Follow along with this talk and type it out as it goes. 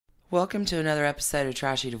Welcome to another episode of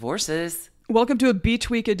Trashy Divorces. Welcome to a Beach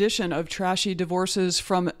Week edition of Trashy Divorces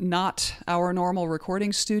from not our normal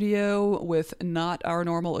recording studio with not our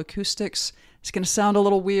normal acoustics. It's going to sound a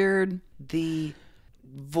little weird. The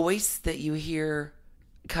voice that you hear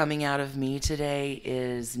coming out of me today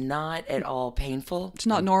is not at all painful. It's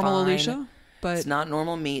not normal, fine. Alicia, but it's not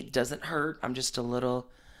normal me. It doesn't hurt. I'm just a little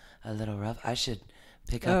rough. I should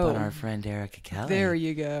pick up on our friend Erica Kelly. There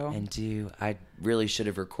you go. I really should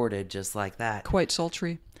have recorded just like that. Quite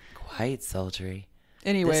sultry. Quite sultry.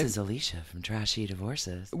 Anyway. This is Alicia from Trashy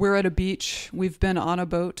Divorces. We're at a beach. We've been on a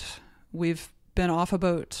boat. We've been off a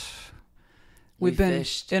boat. We've been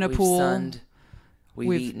fished, in a we've pool. Sunned,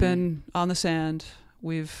 we've been on the sand.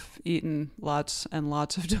 We've eaten lots and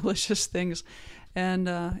lots of delicious things. And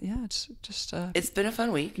it's just... it's been a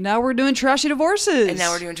fun week. Now we're doing Trashy Divorces. And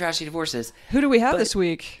now we're doing Trashy Divorces. Who do we have this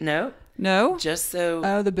week? No. Just so...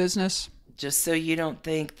 Oh, the business. Just so you don't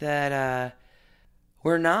think that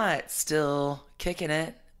we're not still kicking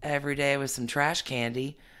it every day with some trash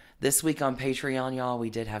candy. This week on Patreon, y'all, we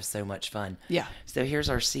did have so much fun. Yeah. So here's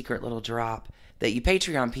our secret little drop that you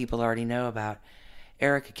Patreon people already know about.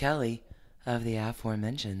 Erica Kelly of the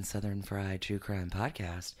aforementioned Southern Fried True Crime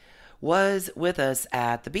Podcast was with us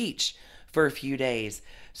at the beach for a few days.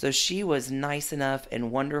 So she was nice enough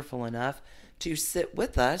and wonderful enough to sit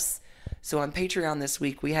with us. So on Patreon this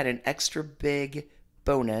week, we had an extra big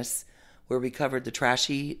bonus where we covered the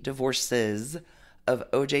trashy divorces of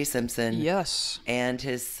O.J. Simpson. Yes. And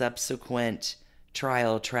his subsequent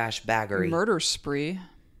trial trash baggery. Murder spree.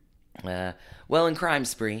 And crime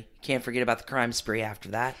spree. Can't forget about the crime spree after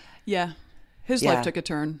that. Yeah. His life took a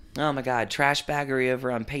turn. Oh my God. Trash baggery over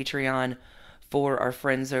on Patreon for our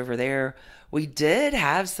friends over there. We did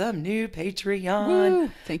have some new Patreon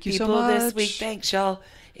Woo. Thank you people so much. This week. Thanks, y'all.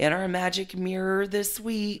 In our magic mirror this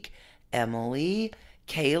week, Emily,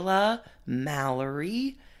 Kayla,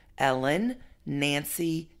 Mallory, Ellen,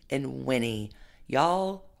 Nancy, and Winnie.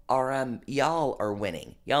 Y'all are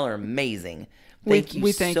winning. Y'all are amazing. Thank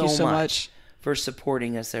you so much for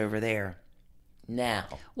supporting us over there. Now,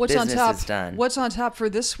 what's business on top? is done. What's on top for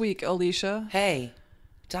this week, Alicia? Hey,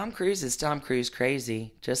 Tom Cruise is Tom Cruise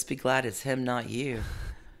crazy. Just be glad it's him, not you.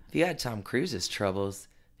 If you had Tom Cruise's troubles,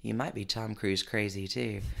 you might be Tom Cruise crazy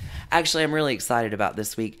too. Actually, I'm really excited about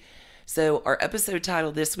this week. So our episode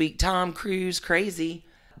title this week, Tom Cruise Crazy,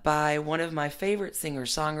 by one of my favorite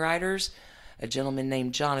singer-songwriters, a gentleman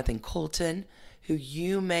named Jonathan Coulton, who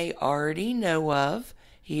you may already know of.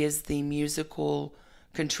 He is the musical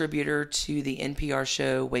contributor to the NPR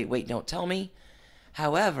show Wait, Don't Tell Me.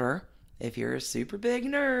 However, if you're a super big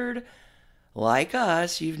nerd like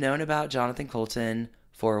us, you've known about Jonathan Coulton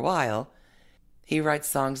for a while. He writes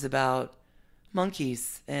songs about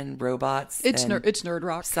monkeys and robots. It's nerd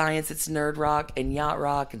rock. Science, it's nerd rock and yacht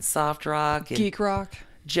rock and soft rock. And geek rock.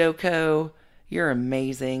 Joko, you're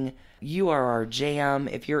amazing. You are our jam.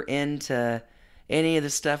 If you're into any of the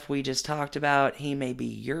stuff we just talked about, he may be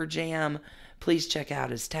your jam. Please check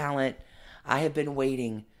out his talent. I have been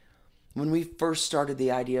waiting. When we first started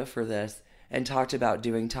the idea for this and talked about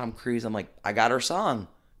doing Tom Cruise, I'm like, I got our song.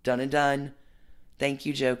 Done and done. Thank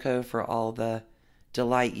you, Joko, for all the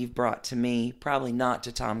delight you've brought to me. Probably not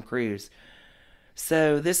to Tom Cruise.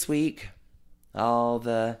 So this week, all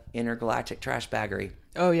the intergalactic trash baggery.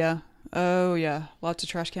 Oh, yeah. Lots of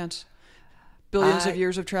trash cans. Billions of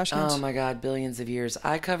years of trash cans. Oh, my God. Billions of years.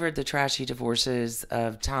 I covered the trashy divorces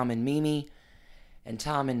of Tom and Mimi and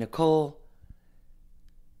Tom and Nicole.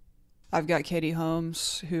 I've got Katie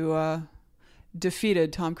Holmes, who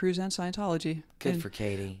defeated Tom Cruise and Scientology. Good for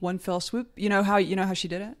Katie. One fell swoop. You know how she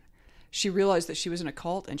did it? She realized that she was in a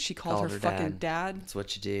cult, and she called her fucking dad. That's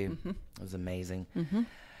what you do. Mm-hmm. It was amazing. Mm-hmm.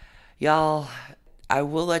 Y'all, I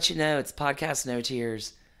will let you know, it's podcast No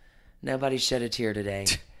Tears. Nobody shed a tear today.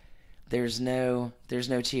 There's no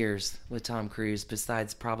tears with Tom Cruise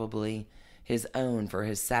besides probably his own for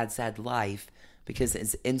his sad life because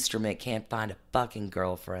his instrument can't find a fucking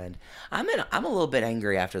girlfriend. I'm a little bit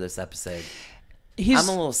angry after this episode. I'm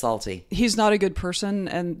a little salty. He's not a good person,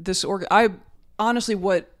 and honestly,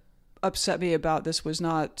 what upset me about this was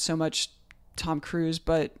not so much Tom Cruise,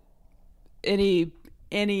 but any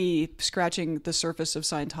scratching the surface of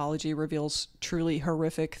Scientology reveals truly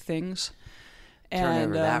horrific things. Turn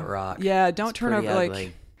over that rock. Yeah, don't turn over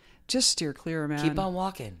ugly. Just steer clear, man. Keep on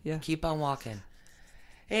walking. Yeah. Keep on walking.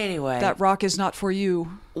 Anyway. That rock is not for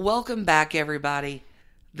you. Welcome back, everybody.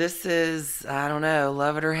 This is, I don't know,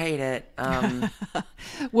 love it or hate it.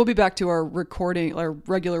 We'll be back to our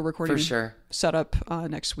regular recording for sure. setup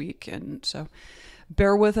next week. And so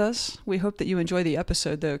bear with us. We hope that you enjoy the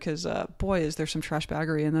episode, though, because, boy, is there some trash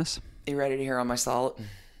baggery in this. You ready to hear all my salt?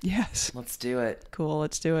 Yes. Let's do it. Cool.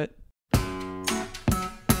 Let's do it.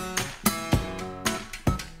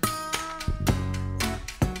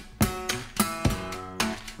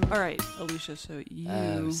 All right, Alicia. So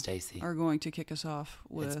you Stacy. are going to kick us off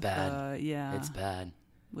with It's bad. yeah, It's bad.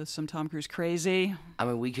 with some Tom Cruise crazy. I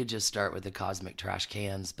mean, we could just start with the cosmic trash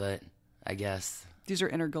cans, but I guess These are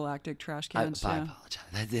intergalactic trash I cans. apologize.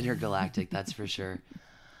 That's intergalactic, that's for sure.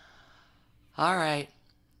 All right,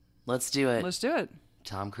 let's do it. Let's do it.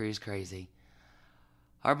 Tom Cruise crazy.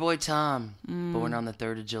 Our boy Tom, born on the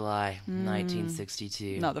 3rd of July,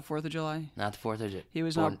 1962. Not the 4th of July. Not the 4th of July. He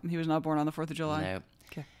was not born on the 4th of July. No.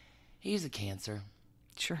 Okay. He's a Cancer.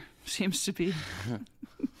 Sure. Seems to be.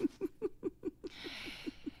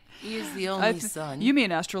 He is the only son. You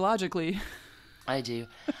mean astrologically? I do.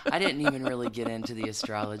 I didn't even really get into the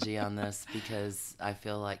astrology on this because I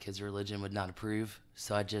feel like his religion would not approve.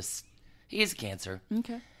 So he's a Cancer.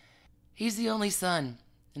 Okay. He's the only son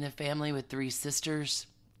in a family with 3 sisters,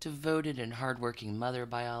 devoted and hardworking mother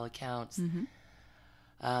by all accounts.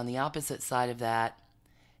 On the opposite side of that,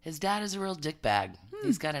 his dad is a real dickbag.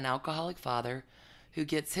 He's got an alcoholic father who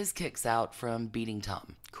gets his kicks out from beating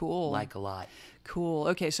Tom. Cool. Like a lot. Cool.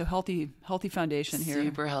 Okay, so healthy foundation here.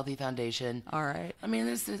 Super healthy foundation. All right. I mean,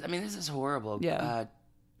 this is horrible. Yeah.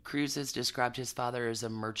 Cruise has described his father as a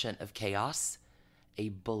merchant of chaos, a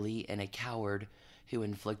bully, and a coward who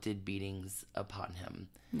inflicted beatings upon him.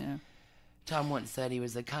 Yeah. Tom once said he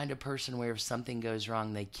was the kind of person where if something goes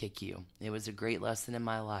wrong, they kick you. It was a great lesson in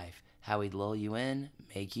my life. How he'd lull you in,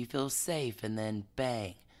 make you feel safe, and then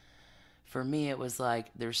bang. For me, it was like,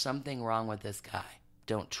 there's something wrong with this guy.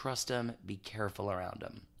 Don't trust him. Be careful around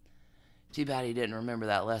him. Too bad he didn't remember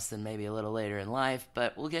that lesson maybe a little later in life,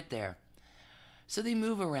 but we'll get there. So they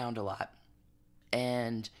move around a lot.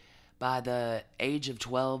 And by the age of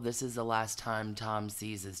 12, this is the last time Tom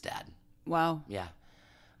sees his dad. Wow. Yeah.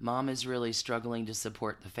 Mom is really struggling to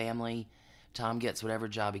support the family. Tom gets whatever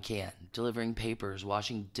job he can, delivering papers,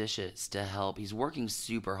 washing dishes to help. He's working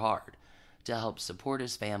super hard to help support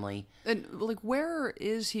his family. And like, where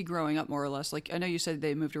is he growing up, more or less? Like, I know you said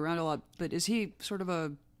they moved around a lot, but is he sort of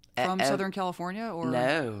from Southern California or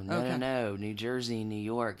No. New Jersey, New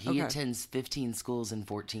York. He Okay. attends 15 schools in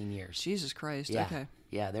 14 years. Jesus Christ. Yeah. Okay.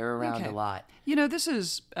 Yeah, they're around Okay. a lot. You know, this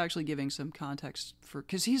is actually giving some context for,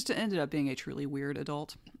 because he's ended up being a truly weird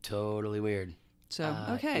adult. Totally weird. So,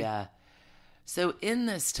 okay. Yeah. So in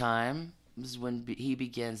this time is when he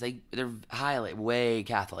begins. They're way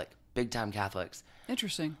Catholic, big time Catholics.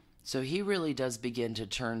 Interesting. So he really does begin to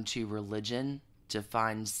turn to religion to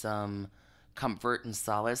find some comfort and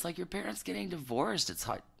solace. Like your parents getting divorced, it's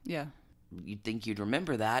hard. Yeah. You'd think you'd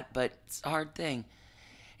remember that, but it's a hard thing.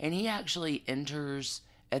 And he actually enters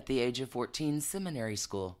at the age of 14 seminary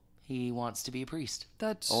school. He wants to be a priest.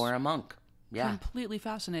 Or a monk. Yeah. Completely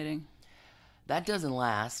fascinating. That doesn't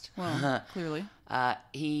last. Well, clearly.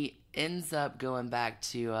 He ends up going back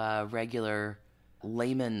to regular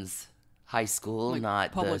layman's high school, Like not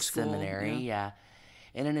the public school, seminary. yeah. Yeah.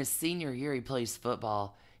 And in his senior year, he plays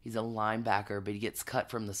football. He's a linebacker, but he gets cut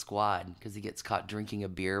from the squad because he gets caught drinking a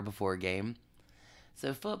beer before a game.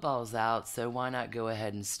 So football's out, so why not go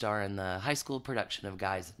ahead and star in the high school production of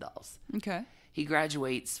Guys and Dolls? Okay. He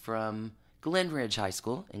graduates from Glenridge High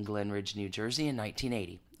School in Glenridge, New Jersey in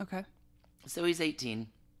 1980. Okay. So he's 18.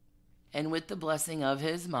 And with the blessing of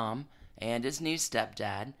his mom and his new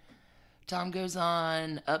stepdad, Tom goes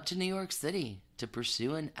on up to New York City to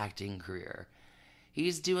pursue an acting career.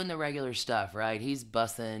 He's doing the regular stuff, right? He's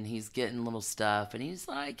bussing, he's getting little stuff, and he's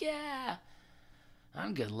like, yeah,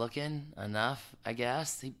 I'm good looking enough, I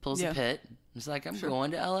guess. He pulls a pit. He's like, I'm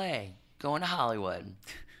going to L.A., going to Hollywood.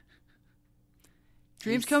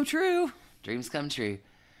 Dreams come true. Dreams come true.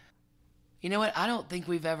 You know what? I don't think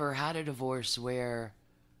we've ever had a divorce where,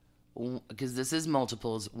 because this is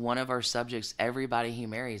multiples, one of our subjects, everybody he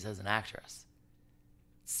marries is an actress.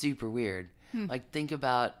 Super weird. Like, think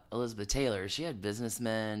about Elizabeth Taylor. She had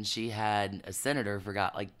businessmen. She had a senator,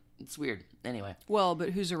 it's weird. Anyway. Well, but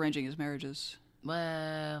who's arranging his marriages?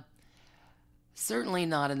 Well, certainly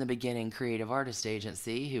not in the beginning Creative Artist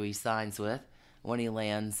Agency, who he signs with when he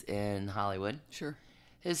lands in Hollywood. Sure.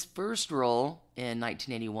 His first role in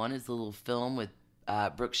 1981 is a little film with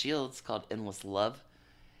Brooke Shields called Endless Love.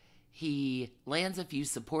 He lands a few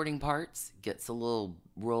supporting parts, gets a little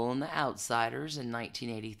role in The Outsiders in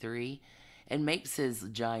 1983, and makes his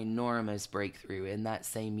ginormous breakthrough in that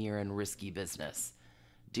same year in Risky Business.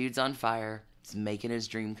 Dude's on fire. He's making his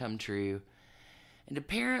dream come true. And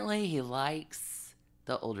apparently he likes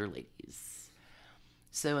the older ladies.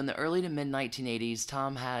 So in the early to mid-1980s,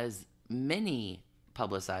 Tom has many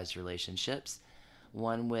publicized relationships.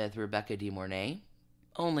 One with Rebecca De Mornay,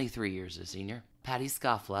 only 3 years his senior. Patty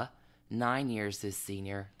Scoffla, 9 years his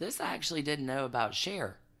senior. This I actually didn't know about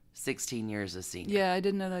Cher, 16 years his senior. Yeah, I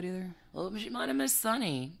didn't know that either. Well, she might have missed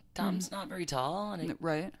Sonny. Tom's not very tall. And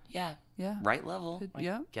Right. yeah. Yeah. Right level,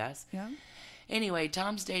 I guess. Yeah. Anyway,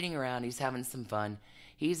 Tom's dating around. He's having some fun.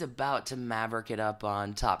 He's about to maverick it up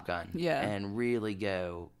on Top Gun. Yeah. And really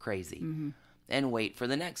go crazy. And wait for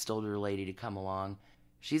the next older lady to come along.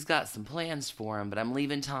 She's got some plans for him, but I'm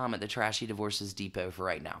leaving Tom at the Trashy Divorces Depot for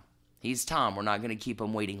right now. He's Tom. We're not going to keep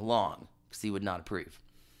him waiting long, because he would not approve.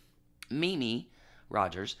 Mimi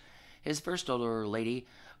Rogers, his first older lady,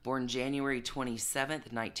 born January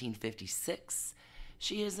 27th, 1956.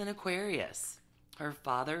 She is an Aquarius. Her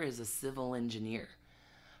father is a civil engineer.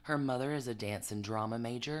 Her mother is a dance and drama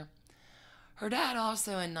major. Her dad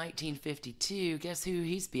also in 1952, guess who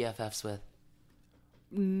he's BFFs with?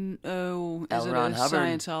 Oh, is L. Ron it a Hubbard.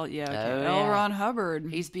 Scientology? Yeah, okay. Oh, L. yeah. Ron Hubbard.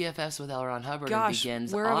 He's BFFs with L. Ron Hubbard Gosh, and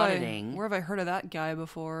begins where auditing. have I heard of that guy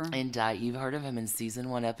before? And you've heard of him in season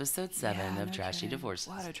 1, episode 7 Yeah, of no Trashy kidding. Divorces.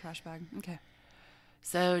 What a trash bag. Okay.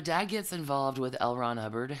 So Dad gets involved with L. Ron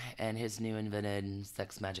Hubbard and his new invented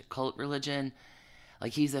sex magic cult religion.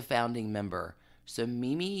 Like he's a founding member. So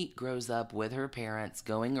Mimi grows up with her parents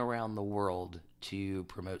going around the world to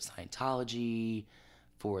promote Scientology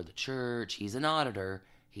for the church. He's an auditor.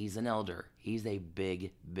 He's an elder. He's a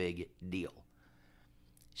big, big deal.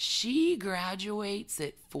 She graduates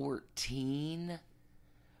at 14,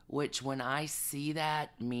 which when I see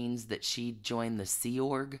that means that she joined the Sea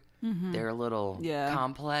Org. They're a little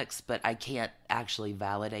complex, but I can't actually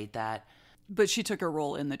validate that. But she took a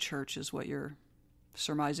role in the church is what you're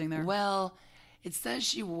surmising there? Well, it says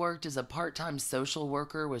she worked as a part-time social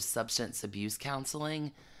worker with substance abuse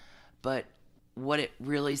counseling, but what it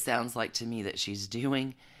really sounds like to me that she's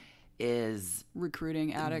doing is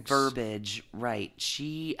recruiting addicts. Verbiage, right.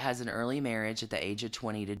 She has an early marriage at the age of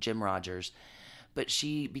 20 to Jim Rogers, but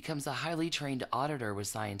she becomes a highly trained auditor with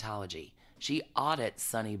Scientology. She audits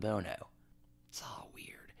Sonny Bono. It's all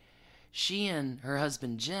weird. She and her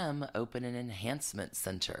husband Jim open an enhancement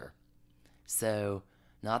center. So,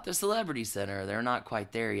 not the celebrity center, they're not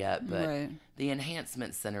quite there yet, but the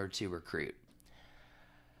enhancement center to recruit.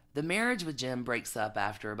 The marriage with Jim breaks up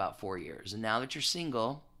after about 4 years, and now that you're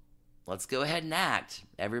single, let's go ahead and act.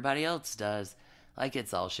 Everybody else does. Like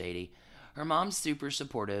it's all shady. Her mom's super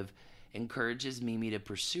supportive, encourages Mimi to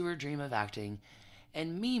pursue her dream of acting,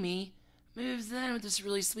 and Mimi moves in with this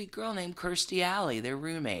really sweet girl named Kirstie Alley. They're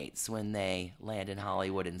roommates when they land in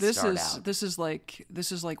Hollywood and start out. This is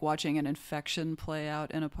like watching an infection play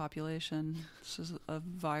out in a population. This is a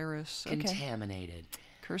virus. Contaminated.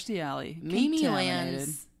 Okay. Kirstie Alley. Mimi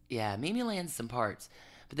lands some parts.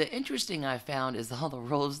 But the interesting I found is all the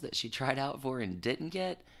roles that she tried out for and didn't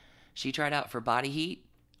get. She tried out for Body Heat,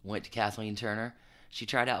 went to Kathleen Turner. She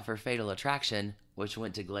tried out for Fatal Attraction, which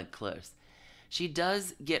went to Glenn Close. She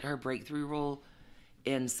does get her breakthrough role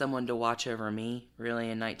in Someone to Watch Over Me, really,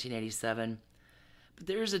 in 1987. But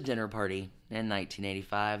there's a dinner party in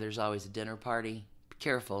 1985. There's always a dinner party. Be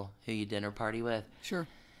careful who you dinner party with. Sure.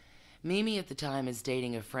 Mimi at the time is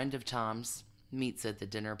dating a friend of Tom's, meets at the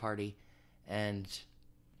dinner party, and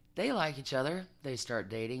they like each other. They start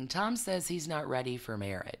dating. Tom says he's not ready for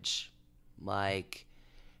marriage. Like,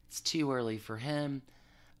 it's too early for him.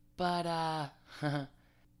 But,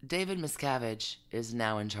 David Miscavige is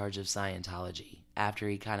now in charge of Scientology after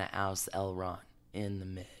he kind of ousts L. Ron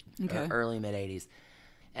in the early mid-'80s.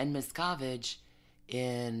 And Miscavige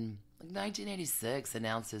in 1986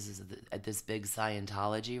 announces at this big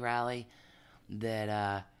Scientology rally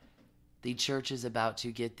that the church is about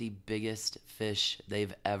to get the biggest fish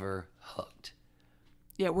they've ever hooked.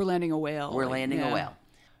 Yeah, we're landing a whale. We're landing a whale.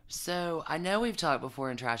 So I know we've talked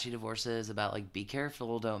before in Trashy Divorces about, like, be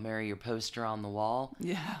careful, don't marry your poster on the wall.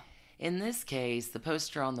 Yeah. In this case, the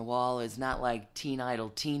poster on the wall is not like Teen Idol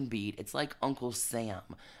Teen Beat. It's like Uncle Sam,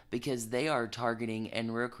 because they are targeting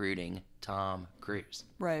and recruiting Tom Cruise.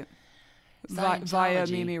 Right. Via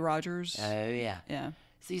Mimi Rogers. Oh, yeah. Yeah.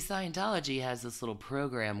 See, Scientology has this little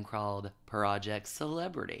program called Project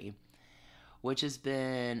Celebrity, which has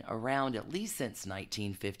been around at least since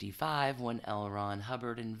 1955 when L. Ron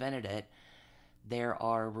Hubbard invented it. There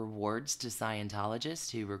are rewards to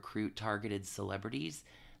Scientologists who recruit targeted celebrities.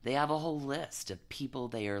 They have a whole list of people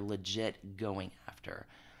they are legit going after.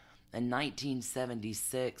 A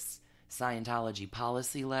 1976 Scientology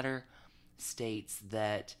policy letter states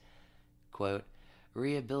that, quote,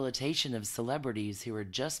 rehabilitation of celebrities who are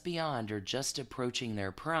just beyond or just approaching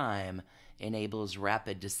their prime enables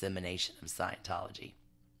rapid dissemination of Scientology.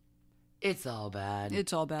 It's all bad.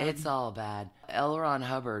 It's all bad. It's all bad. L. Ron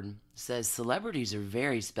Hubbard says celebrities are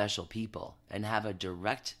very special people and have a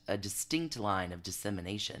distinct line of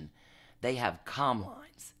dissemination. They have comm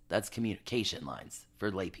lines. That's communication lines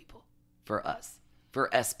for lay people, for us, for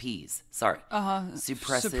SPs. Sorry.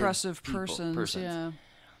 Suppressive persons. Yeah.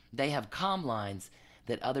 They have comm lines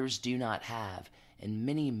that others do not have, and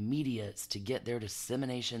many medias to get their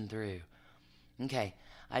dissemination through. Okay,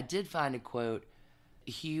 I did find a quote.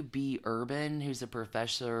 Hugh B. Urban, who's a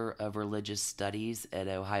professor of religious studies at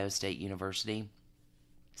Ohio State University,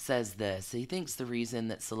 says this. He thinks the reason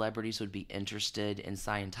that celebrities would be interested in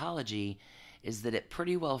Scientology is that it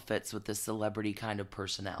pretty well fits with the celebrity kind of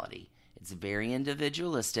personality. It's very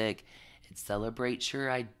individualistic. It celebrates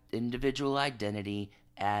your individual identity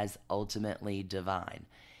as ultimately divine.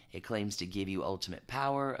 It claims to give you ultimate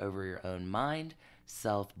power over your own mind,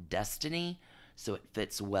 self-destiny, so it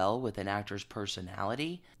fits well with an actor's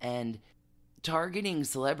personality. And targeting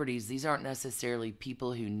celebrities, these aren't necessarily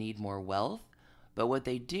people who need more wealth, but what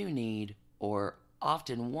they do need, or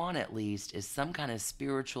often want at least, is some kind of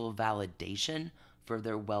spiritual validation for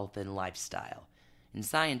their wealth and lifestyle. And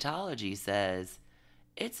Scientology says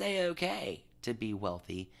it's a-okay to be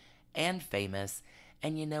wealthy and famous,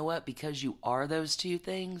 and you know what? Because you are those two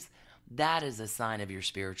things, that is a sign of your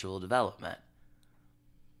spiritual development.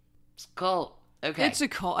 It's a cult. Okay. It's a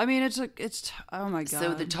cult. I mean, it's oh my God.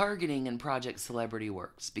 So the targeting in Project Celebrity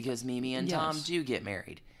works because Mimi and Tom do get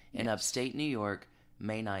married in upstate New York,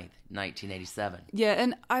 May 9th, 1987. Yeah,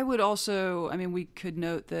 and I would also, I mean, we could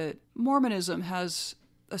note that Mormonism has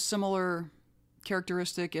a similar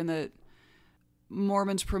characteristic in that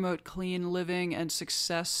Mormons promote clean living and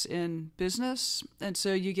success in business. And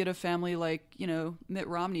so you get a family like, Mitt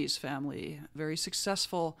Romney's family, very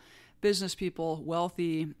successful business people,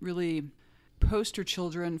 wealthy, really poster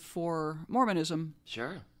children for Mormonism.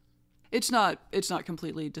 Sure. It's not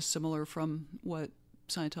completely dissimilar from what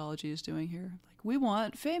Scientology is doing here. Like, we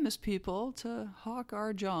want famous people to hawk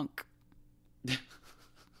our junk.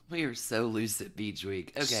 We are so loose at Beach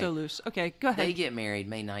Week. Okay. So loose. Okay, go ahead. They get married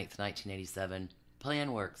May 9th, 1987.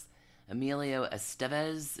 Plan works. Emilio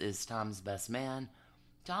Estevez is Tom's best man.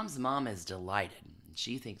 Tom's mom is delighted.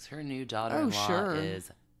 She thinks her new daughter-in-law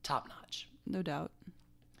is top-notch. No doubt.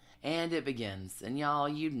 And it begins. And y'all,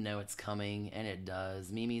 you know it's coming, and it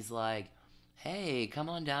does. Mimi's like, hey, come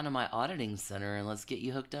on down to my auditing center and let's get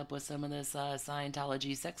you hooked up with some of this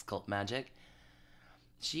Scientology sex cult magic.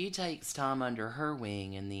 She takes Tom under her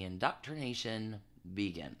wing, and the indoctrination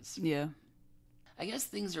begins. Yeah. I guess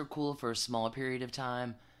things are cool for a small period of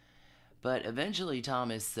time, but eventually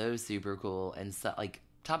Tom is so super cool and so, like,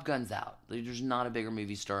 Top Gun's out. There's not a bigger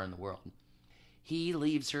movie star in the world. He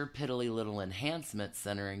leaves her piddly little enhancement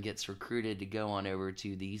center and gets recruited to go on over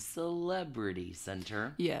to the Celebrity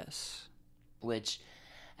Center. Yes. Which,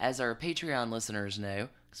 as our Patreon listeners know,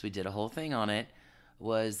 because we did a whole thing on it,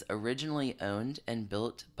 was originally owned and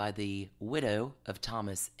built by the widow of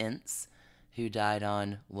Thomas Ince, who died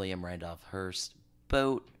on William Randolph Hearst's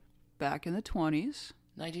boat. Back in the 20s.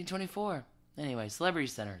 1924. Anyway, Celebrity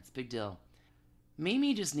Center. It's a big deal.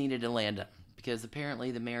 Mimi just needed to land him, because apparently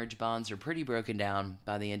the marriage bonds are pretty broken down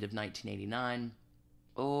by the end of 1989.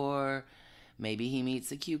 Or maybe he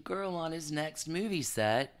meets a cute girl on his next movie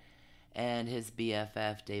set, and his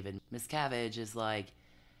BFF, David Miscavige, is like,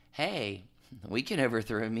 hey, we can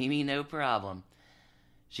overthrow Mimi, no problem.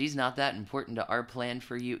 She's not that important to our plan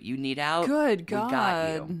for you. You need out? Good God. We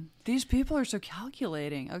got you. These people are so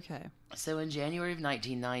calculating. Okay. So in January of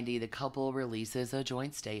 1990, the couple releases a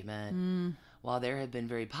joint statement. While there have been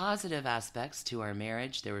very positive aspects to our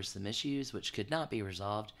marriage, there were some issues which could not be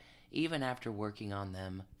resolved, even after working on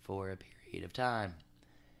them for a period of time.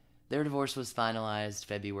 Their divorce was finalized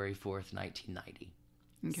February 4th, 1990.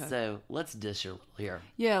 Okay. So let's dish a little here.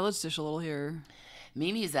 Yeah, let's dish a little here.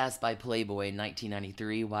 Mimi is asked by Playboy in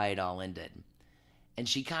 1993 why it all ended. And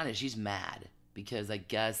she's mad because I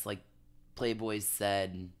guess, like, Playboy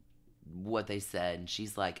said what they said. And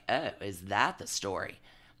she's like, oh, is that the story?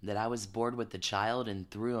 That I was bored with the child and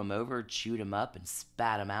threw him over, chewed him up, and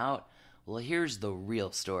spat him out? Well, here's the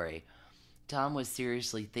real story. Tom was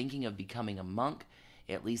seriously thinking of becoming a monk.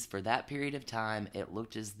 At least for that period of time, it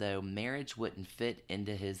looked as though marriage wouldn't fit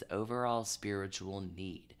into his overall spiritual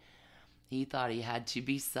need. He thought he had to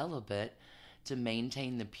be celibate to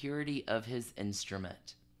maintain the purity of his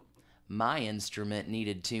instrument. My instrument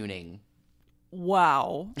needed tuning.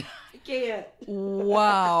 Wow. I can't.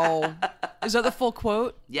 Wow. Is that the full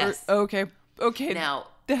quote? Yes. Okay. Now,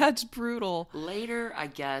 That's brutal. Later, I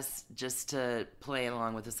guess, just to play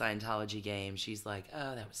along with the Scientology game, she's like,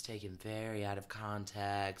 "Oh, that was taken very out of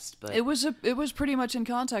context." But It was pretty much in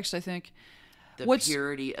context, I think. the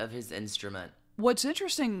purity of his instrument. What's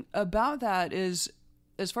interesting about that is,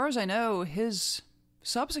 as far as I know, his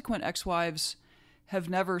subsequent ex-wives have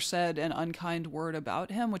never said an unkind word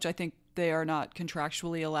about him, which I think they are not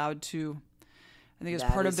contractually allowed to. I think it's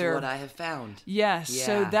part of their. What I have found. Yes, Yeah,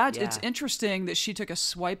 so that yeah. it's interesting that she took a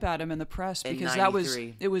swipe at him in the press In because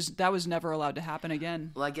 93. that was never allowed to happen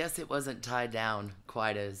again. Well, I guess it wasn't tied down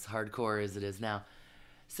quite as hardcore as it is now.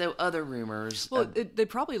 So other rumors. Well, they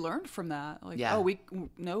probably learned from that. Like, Yeah.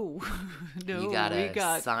 no, You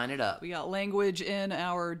gotta sign it up. We got language in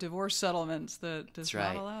our divorce settlements that does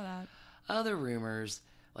not allow that. Other rumors,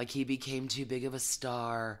 like he became too big of a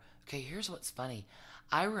star. Okay, here's what's funny.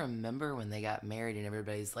 I remember when they got married and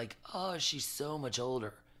everybody's like, "Oh, she's so much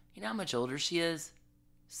older." You know how much older she is?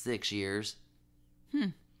 6 years.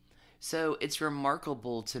 So it's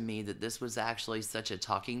remarkable to me that this was actually such a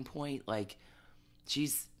talking point. Like,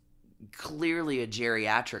 she's clearly a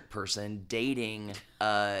geriatric person dating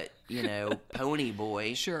a, pony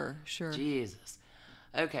boy. Sure. Jesus.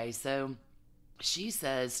 Okay, so she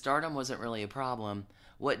says stardom wasn't really a problem.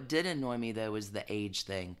 What did annoy me, though, was the age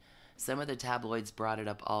thing. Some of the tabloids brought it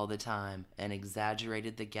up all the time and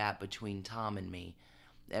exaggerated the gap between Tom and me.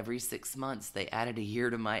 Every 6 months, they added a year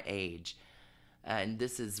to my age. And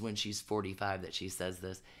this is when she's 45 that she says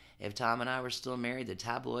this. If Tom and I were still married, the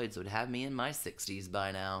tabloids would have me in my 60s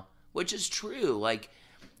by now. Which is true. Like,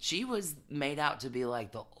 she was made out to be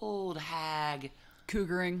like the old hag.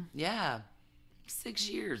 Cougaring. Yeah. 6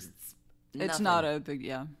 years. It's It's not a big,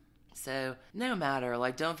 yeah. So, no matter.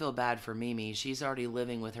 Like, don't feel bad for Mimi. She's already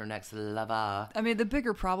living with her next lover. I mean, the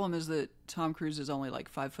bigger problem is that Tom Cruise is only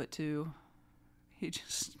like 5'2".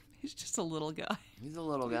 He's just a little guy. He's a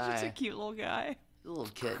little guy. He's just a cute little guy. A little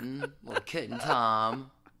kitten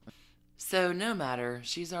Tom. So, no matter.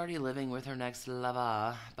 She's already living with her next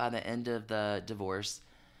lover by the end of the divorce.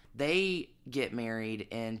 They get married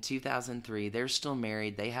in 2003. They're still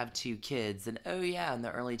married. They have 2 kids. And oh yeah, in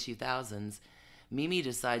the early 2000s, Mimi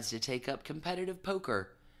decides to take up competitive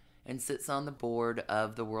poker and sits on the board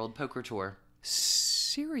of the World Poker Tour.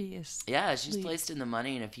 Serious? Yeah, she's placed in the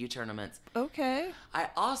money in a few tournaments. Okay. I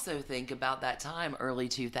also think about that time, early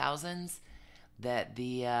 2000s, that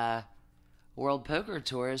the World Poker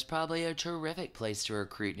Tour is probably a terrific place to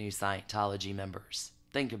recruit new Scientology members.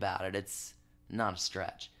 Think about it. It's not a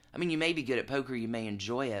stretch. I mean, you may be good at poker, you may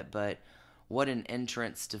enjoy it, but what an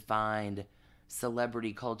entrance to find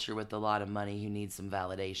celebrity culture with a lot of money who needs some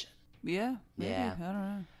validation. Yeah, maybe. Yeah. I don't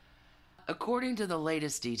know. According to the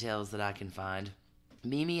latest details that I can find,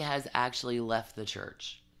 Mimi has actually left the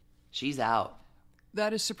church. She's out.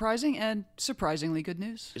 That is surprising and surprisingly good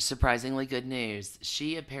news. Surprisingly good news.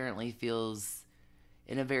 She apparently feels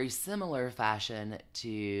in a very similar fashion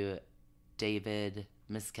to David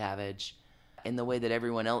Miscavige in the way that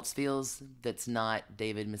everyone else feels that's not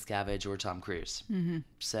David Miscavige or Tom Cruise. Mm-hmm.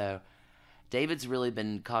 So David's really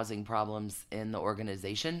been causing problems in the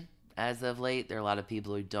organization as of late. There are a lot of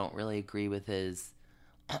people who don't really agree with his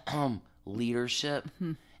leadership.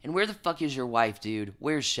 Mm-hmm. And where the fuck is your wife, dude?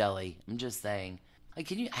 Where's Shelley? I'm just saying. Like,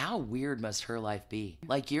 how weird must her life be?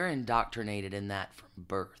 Like, you're indoctrinated in that from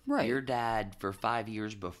birth. Right. Your dad, for 5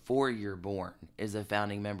 years before you're born, is a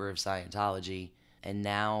founding member of Scientology. And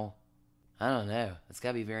now, I don't know. It's got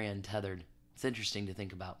to be very untethered. It's interesting to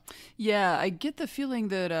think about. Yeah, I get the feeling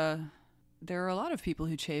that there are a lot of people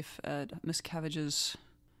who chafe at Miscavige's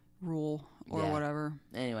rule or whatever.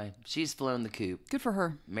 Anyway, she's flown the coop. Good for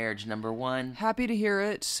her. Marriage number 1. Happy to hear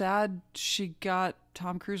it. Sad she got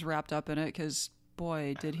Tom Cruise wrapped up in it because,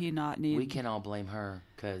 boy, did he not need... We can all blame her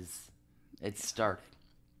because it started.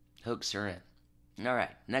 Hooks her in. All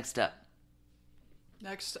right, next up.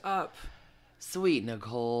 Next up. Sweet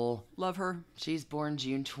Nicole. Love her. She's born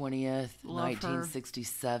June 20th, Love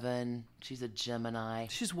 1967. She's a Gemini.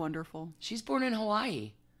 She's wonderful. She's born in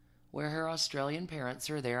Hawaii, where her Australian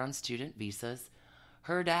parents are there on student visas.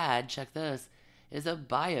 Her dad, check this, is a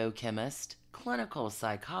biochemist, clinical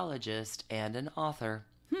psychologist, and an author.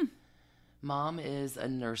 Mom is a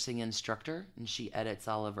nursing instructor, and she edits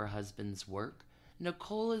all of her husband's work.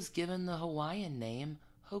 Nicole is given the Hawaiian name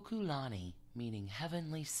Hokulani, meaning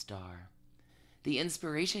heavenly star. The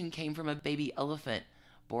inspiration came from a baby elephant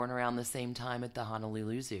born around the same time at the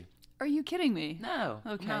Honolulu Zoo. Are you kidding me? No,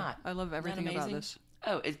 Okay. not. I love everything Isn't that about amazing? this.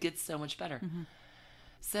 Oh, it gets so much better.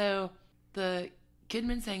 So the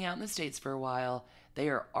Kidmans hang out in the States for a while. They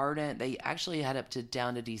are ardent. They actually head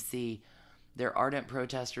down to D.C. They're ardent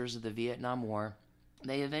protesters of the Vietnam War.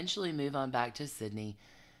 They eventually move on back to Sydney.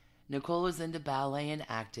 Nicole is into ballet and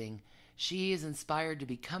acting. She is inspired to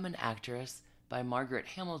become an actress by Margaret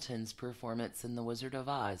Hamilton's performance in The Wizard of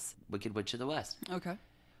Oz, Wicked Witch of the West. Okay.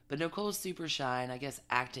 But Nicole's super shy, and I guess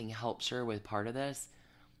acting helps her with part of this.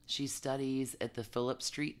 She studies at the Phillip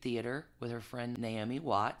Street Theatre with her friend Naomi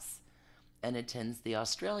Watts and attends the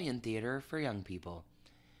Australian Theatre for young people.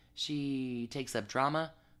 She takes up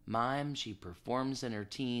drama, mime, she performs in her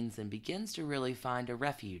teens, and begins to really find a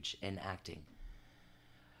refuge in acting.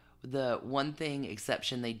 The one thing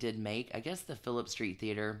exception they did make, I guess the Phillip Street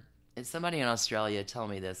Theatre, and somebody in Australia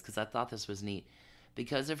told me this because I thought this was neat.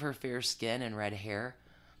 Because of her fair skin and red hair,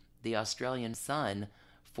 the Australian Sun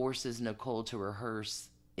forces Nicole to rehearse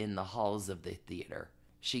in the halls of the theater.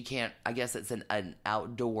 She can't, I guess it's an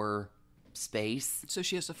outdoor space. So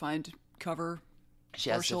she has to find cover.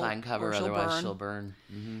 She has to find cover, otherwise she'll burn.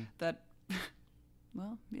 Mm-hmm. That,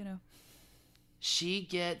 well, you know. She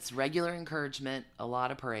gets regular encouragement, a lot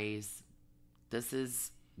of praise. This is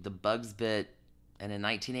the bugs bit, and in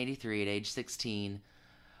 1983, at age 16,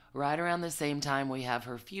 right around the same time we have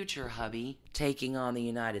her future hubby taking on the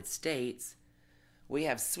United States, we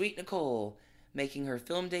have Sweet Nicole making her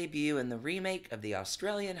film debut in the remake of the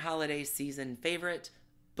Australian holiday season favorite,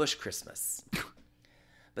 Bush Christmas.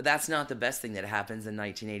 But that's not the best thing that happens in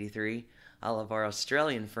 1983. All of our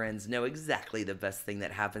Australian friends know exactly the best thing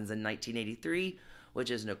that happens in 1983, which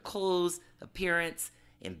is Nicole's appearance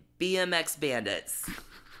in BMX Bandits.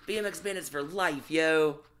 BMX Bandits for life,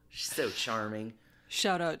 yo. She's so charming.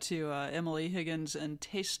 Shout out to Emily Higgins and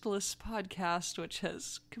Tasteless Podcast, which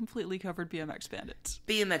has completely covered BMX Bandits.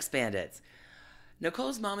 BMX Bandits.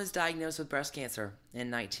 Nicole's mom is diagnosed with breast cancer in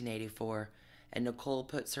 1984, and Nicole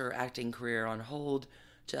puts her acting career on hold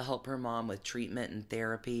to help her mom with treatment and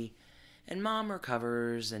therapy. And mom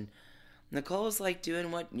recovers, and Nicole's like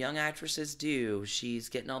doing what young actresses do. She's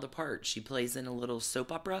getting all the parts. She plays in a little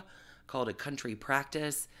soap opera called A Country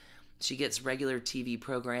Practice. She gets regular TV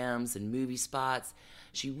programs and movie spots.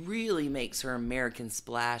 She really makes her American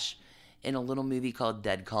splash in a little movie called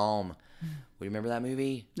Dead Calm. Do you remember that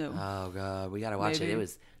movie? No. Oh, God. We got to watch Maybe. it. It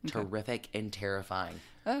was terrific and terrifying.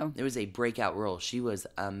 Oh. It was a breakout role. She was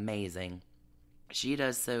amazing. She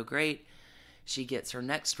does so great. She gets her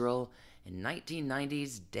next role in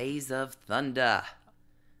 1990's Days of Thunder.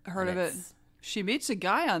 I heard of it. She meets a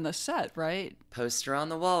guy on the set, right? Poster on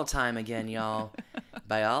the wall time again, y'all.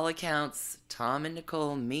 By all accounts, Tom and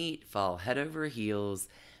Nicole meet, fall head over heels.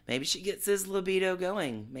 Maybe she gets his libido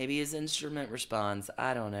going. Maybe his instrument responds.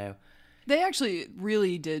 I don't know. They actually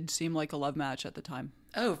really did seem like a love match at the time.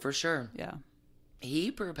 Oh, for sure. Yeah.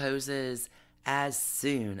 He proposes as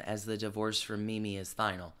soon as the divorce from Mimi is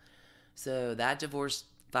final. So that divorce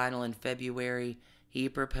final in February, he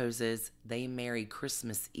proposes. They marry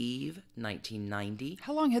Christmas Eve, 1990.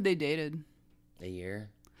 How long had they dated? A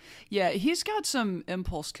year. Yeah, he's got some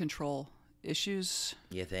impulse control issues.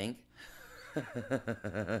 You think?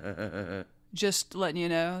 Just letting you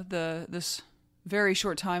know, this very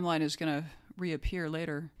short timeline is going to reappear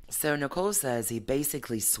later. So Nicole says he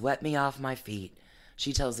basically swept me off my feet.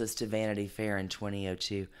 She tells this to Vanity Fair in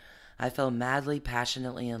 2002. I fell madly,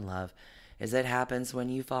 passionately in love. As it happens when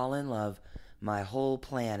you fall in love, my whole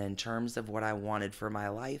plan in terms of what I wanted for my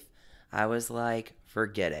life, I was like,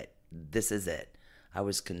 forget it. This is it. I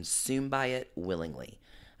was consumed by it willingly.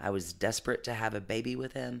 I was desperate to have a baby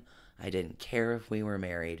with him. I didn't care if we were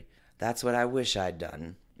married. That's what I wish I'd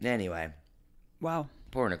done. Anyway. Wow.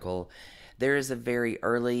 Poor Nicole. There is a very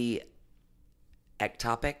early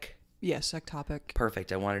ectopic. Yes, ectopic.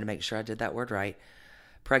 Perfect. I wanted to make sure I did that word right.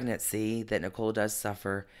 Pregnancy that Nicole does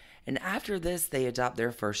suffer. And after this, they adopt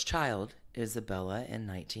their first child, Isabella, in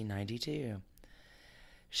 1992.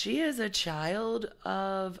 She is a child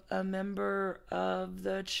of a member of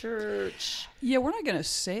the church. Yeah, we're not going to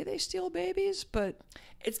say they steal babies, but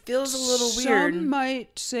it feels a little weird. Some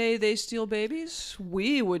might say they steal babies.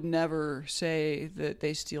 We would never say that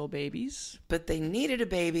they steal babies. But they needed a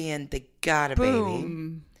baby and they got a Boom.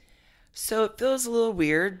 baby. So it feels a little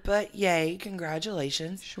weird, but yay,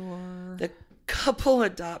 congratulations. Sure. The couple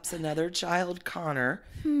adopts another child, Connor,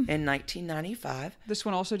 in 1995. This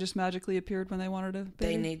one also just magically appeared when they wanted a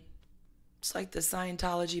baby? It's like the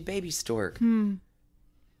Scientology baby stork.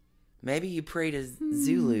 Maybe you pray to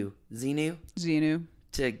Xenu,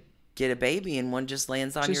 to get a baby and one just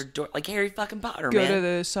lands on your door. Like Harry fucking Potter, go man. to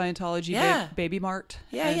the Scientology baby mart.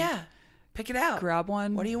 Yeah. Pick it out. Grab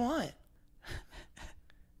one. What do you want?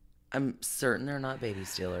 I'm certain they're not baby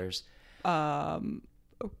stealers. Okay.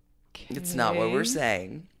 It's not what we're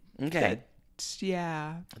saying. Okay.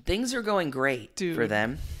 Yeah. Things are going great for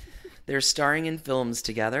them. They're starring in films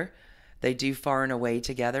together. They do Far and Away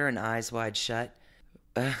together and Eyes Wide Shut.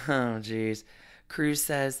 Oh, jeez. Cruz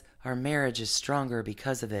says, our marriage is stronger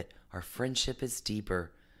because of it. Our friendship is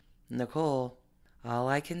deeper. Nicole, all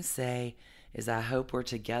I can say is I hope we're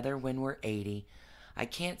together when we're 80. I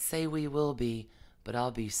can't say we will be, but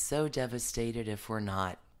I'll be so devastated if we're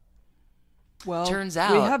not. Well, turns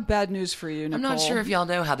out, we have bad news for you, Nicole. I'm not sure if y'all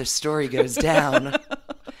know how the story goes down,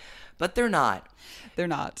 but they're not. They're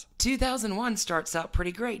not. 2001 starts out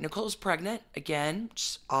pretty great. Nicole's pregnant again, which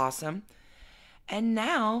is awesome. And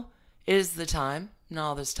now is the time, and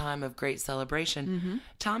all this time of great celebration,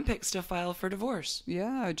 Tom picks to file for divorce.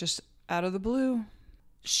 Yeah, just out of the blue.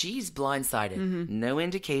 She's blindsided. No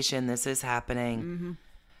indication this is happening.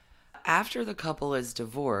 After the couple is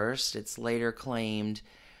divorced, it's later claimed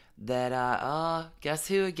that, guess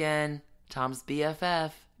who again? Tom's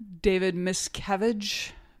BFF. David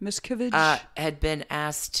Miscavige had been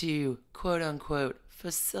asked to, quote unquote,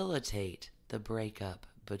 facilitate the breakup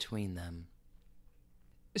between them.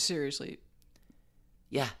 Seriously.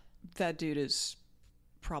 Yeah. That dude is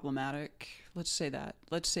problematic. Let's say that.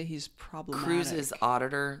 Let's say he's problematic. Cruz's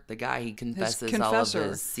auditor, the guy he confesses all of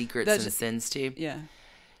his secrets and sins to,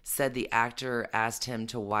 said the actor asked him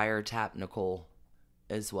to wiretap Nicole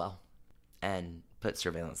as well and put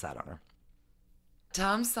surveillance out on her.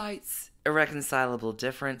 Tom cites irreconcilable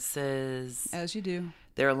differences. As you do.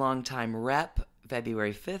 Their longtime rep,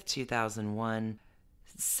 February 5th, 2001,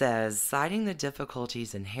 says, citing the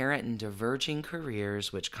difficulties inherent in diverging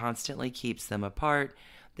careers, which constantly keeps them apart,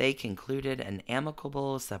 they concluded an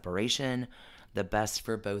amicable separation, the best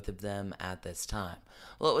for both of them at this time.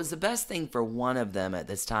 Well, it was the best thing for one of them at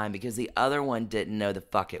this time because the other one didn't know the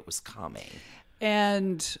fuck it was coming.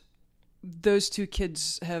 And those two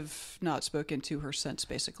kids have not spoken to her since,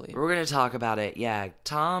 basically. We're going to talk about it. Yeah.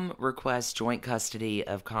 Tom requests joint custody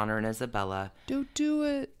of Connor and Isabella. Don't do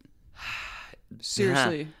it.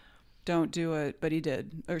 Seriously, don't do it. But he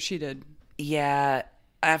did, or she did. Yeah.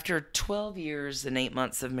 After 12 years and 8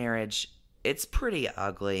 months of marriage, it's pretty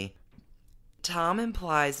ugly. Tom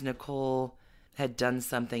implies Nicole had done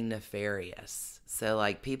something nefarious. So,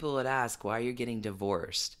 like, people would ask, why are you getting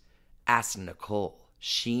divorced? Ask Nicole.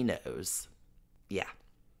 She knows. Yeah.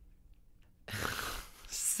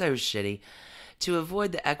 So shitty. To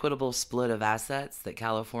avoid the equitable split of assets that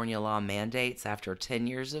California law mandates after 10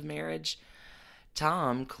 years of marriage,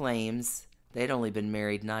 Tom claims they'd only been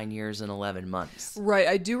married 9 years and 11 months. Right.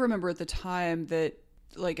 I do remember at the time that,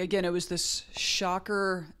 like, again, it was this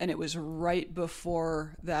shocker, and it was right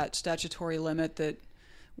before that statutory limit that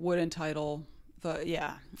would entitle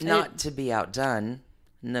the, Not to be outdone,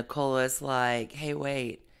 Nicola's like, hey,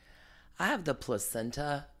 wait, I have the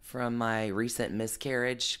placenta from my recent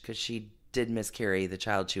miscarriage because she did miscarry the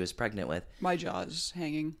child she was pregnant with. My jaw's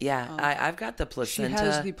hanging. Yeah, I've got the placenta. She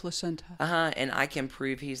has the placenta. And I can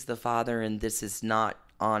prove he's the father, and this is not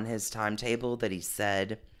on his timetable that he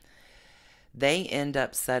said. They end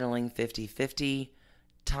up settling 50-50.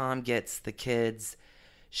 Tom gets the kids.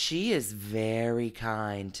 She is very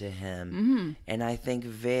kind to him, and I think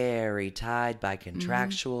very tied by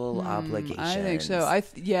contractual obligations. I think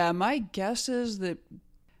so. My guess is that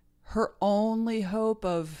her only hope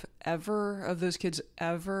of those kids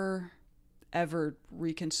ever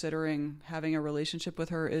reconsidering having a relationship with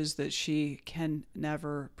her is that she can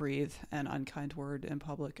never breathe an unkind word in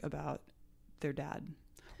public about their dad.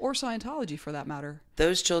 Or Scientology, for that matter.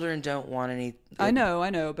 Those children don't want any. I know,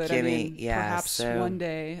 but Kimmy, I mean, perhaps so one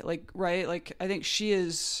day, right? I think she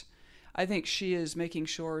is making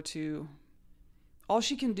sure to. All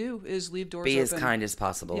she can do is leave doors open. Be as kind as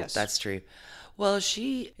possible. Yes. That's true. Well,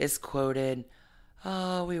 she is quoted,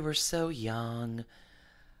 "Oh, we were so young."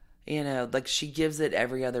 You know, like she gives it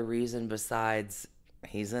every other reason besides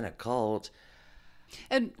he's in a cult.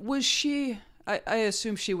 And was she? I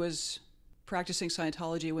assume she was practicing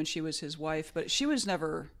Scientology when she was his wife, but she was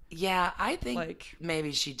never. Yeah, I think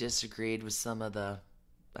maybe she disagreed with some of the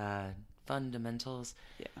fundamentals.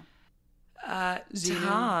 Yeah.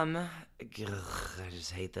 Tom, I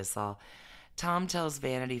just hate this all. Tom tells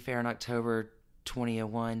Vanity Fair in October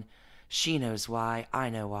 2001, she knows why, I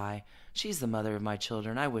know why. She's the mother of my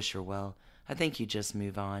children. I wish her well. I think you just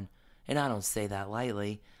move on. And I don't say that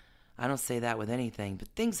lightly. I don't say that with anything, but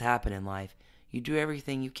things happen in life. You do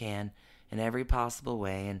everything you can in every possible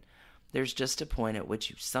way, and there's just a point at which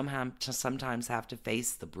you sometimes have to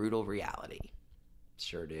face the brutal reality.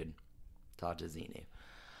 Sure, dude. Talk to Xenu.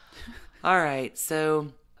 All right,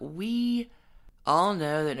 so we all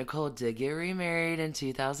know that Nicole did get remarried in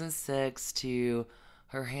 2006 to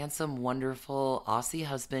her handsome, wonderful Aussie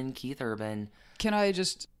husband, Keith Urban. Can I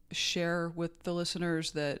just share with the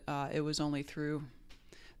listeners that it was only through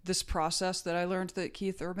this process that I learned that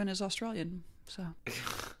Keith Urban is Australian. So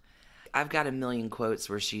I've got a million quotes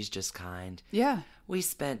where she's just kind. yeah. We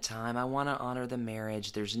spent time. I want to honor the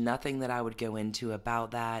marriage. There's nothing that I would go into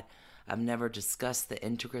about that. I've never discussed the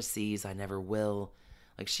intricacies. I never will.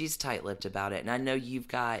 Like, she's tight-lipped about it. And I know you've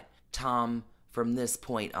got Tom from this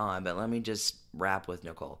point on, but let me just wrap with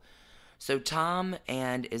Nicole. So Tom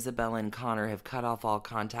and Isabella and Connor have cut off all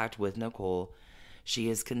contact with Nicole. She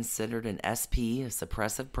is considered an SP, a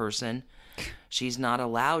suppressive person. She's not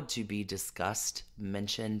allowed to be discussed,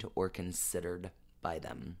 mentioned, or considered by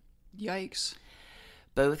them. Yikes.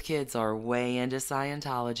 Both kids are way into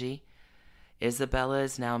Scientology. Isabella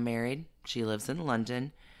is now married. She lives in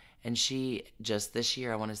London. And she, just this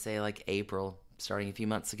year, I want to say like April, starting a few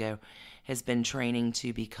months ago, has been training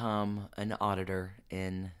to become an auditor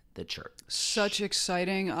in the church. Such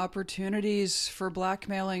exciting opportunities for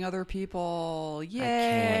blackmailing other people. Yay.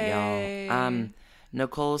 I can't, y'all.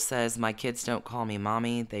 Nicole says, my kids don't call me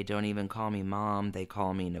mommy. They don't even call me mom. They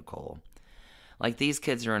call me Nicole. Like, these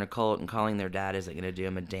kids are in a cult, and calling their dad isn't going to do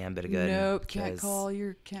them a damn bit of good. Nope, can't call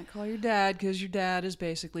your dad, because your dad is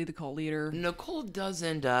basically the cult leader. Nicole does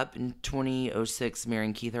end up in 2006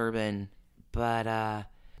 marrying Keith Urban, but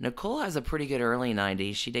Nicole has a pretty good early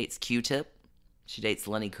 90s. She dates Q-Tip. She dates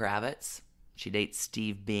Lenny Kravitz. She dates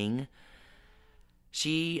Steve Bing.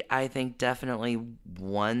 She, I think, definitely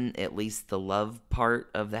won at least the love part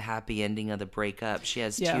of the happy ending of the breakup. She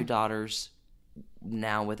has 2 daughters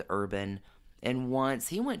now with Urban. And once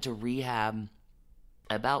he went to rehab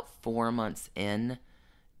about 4 months in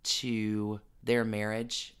to their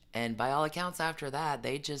marriage. And by all accounts after that,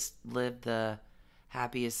 they just lived the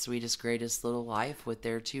happiest, sweetest, greatest little life with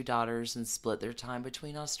their 2 daughters and split their time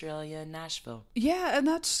between Australia and Nashville. Yeah, and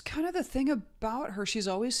that's kind of the thing about her. She's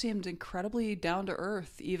always seemed incredibly down to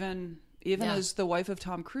earth, even as the wife of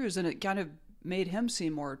Tom Cruise. And it kind of made him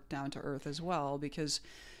seem more down to earth as well, because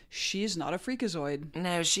she's not a freakazoid.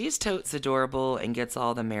 No, she's totes adorable and gets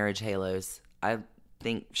all the marriage halos. I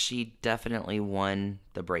think she definitely won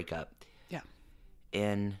the breakup. Yeah.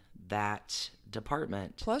 In that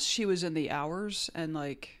department. Plus, she was in The Hours, and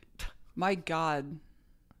like, my God,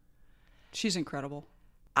 she's incredible.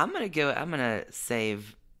 I'm gonna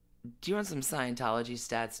save. Do you want some Scientology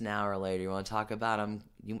stats now or later? You want to talk about them?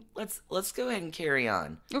 Let's go ahead and carry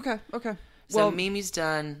on. Okay. So Mimi's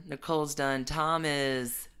done. Nicole's done. Tom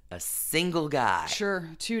is a single guy. Sure,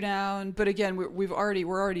 2 down. But again, we're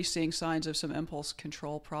already seeing signs of some impulse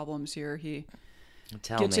control problems here. He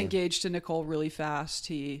gets engaged to Nicole really fast.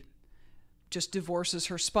 He just divorces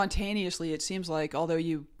her spontaneously, it seems like, although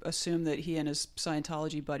you assume that he and his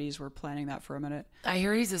Scientology buddies were planning that for a minute. I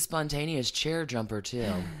hear he's a spontaneous chair jumper, too.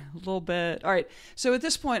 A little bit. All right. So at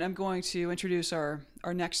this point, I'm going to introduce our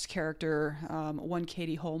next character, one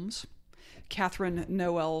Katie Holmes. Catherine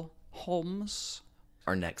Noel Holmes.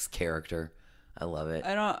 Our next character. I love it.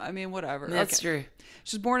 Whatever. That's true.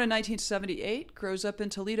 She was born in 1978, grows up in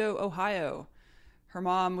Toledo, Ohio. Her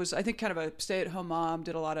mom was, I think, kind of a stay-at-home mom,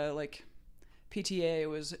 did a lot of, like, PTA,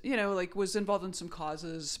 was involved in some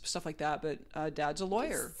causes, stuff like that, but dad's a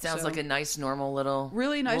lawyer. Sounds like a nice, normal little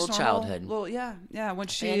really nice little normal, childhood. Yeah. When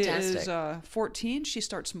she is 14, she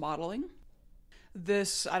starts modeling.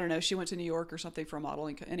 I don't know, she went to New York or something for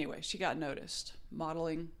modeling. Anyway, she got noticed.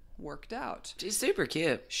 Modeling worked out. She's super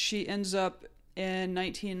cute. She ends up in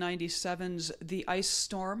 1997's The Ice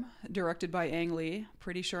Storm, directed by Ang Lee.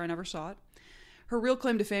 Pretty sure I never saw it. Her real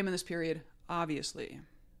claim to fame in this period, obviously,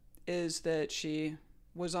 is that she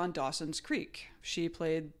was on Dawson's Creek. She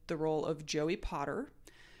played the role of Joey Potter,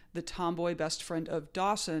 the tomboy best friend of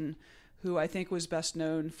Dawson, who I think was best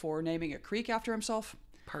known for naming a creek after himself.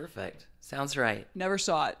 Perfect. Sounds right. Never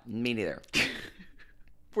saw it. Me neither.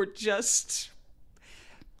 We're just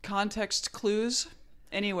context clues.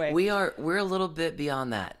 Anyway. We're a little bit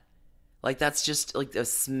beyond that. Like, that's just like a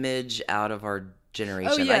smidge out of our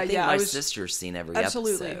generation. Oh, yeah, I think my sister's seen every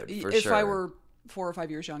episode, for if sure. I were 4 or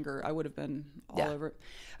 5 years younger, I would have been all over it.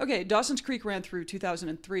 Okay, Dawson's Creek ran through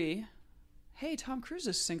 2003. Hey, Tom Cruise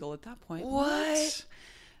is single at that point. What?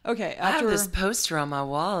 Okay, I have this poster on my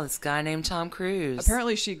wall. This guy named Tom Cruise.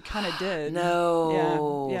 Apparently she kind of did.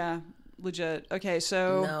 No. Yeah, legit. Okay,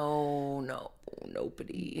 so... No,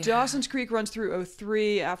 nobody. Dawson's Creek runs through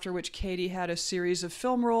 2003, after which Katie had a series of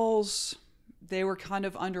film roles. They were kind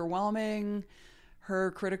of underwhelming.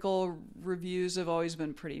 Her critical reviews have always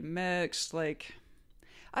been pretty mixed. Like,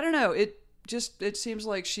 I don't know. It seems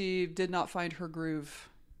like she did not find her groove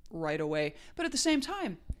right away. But at the same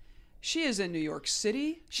time, she is in New York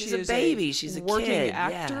City. She's a baby. She's a working kid.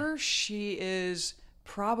 actor. Yeah. She is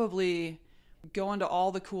probably going to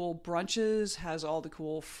all the cool brunches, has all the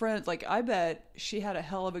cool friends. Like, I bet she had a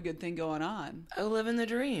hell of a good thing going on. Oh, living the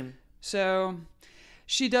dream. So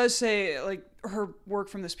she does say, like, her work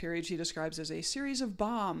from this period she describes as a series of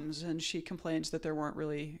bombs, and she complains that there weren't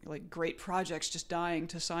really, like, great projects just dying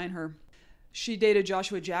to sign her. She dated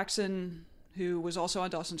Joshua Jackson, who was also on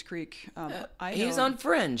Dawson's Creek. He's on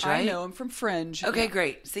Fringe, right? I know him from Fringe. Okay,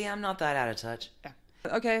 great. See, I'm not that out of touch. Yeah.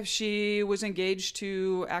 Okay, she was engaged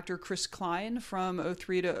to actor Chris Klein from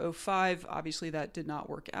 03 to 05. Obviously, that did not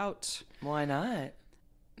work out. Why not?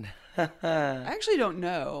 I actually don't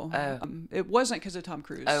know. It wasn't because of Tom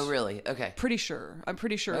Cruise. Oh, really? Okay. I'm pretty sure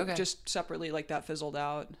Okay. just separately, like, that fizzled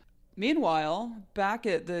out. Meanwhile, back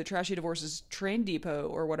at the Trashy Divorces train depot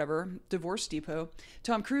or whatever, divorce depot,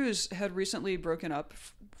 Tom Cruise had recently broken up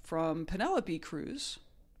from Penelope Cruz.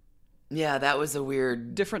 Yeah, that was a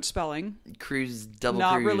weird Different spelling. cruise, double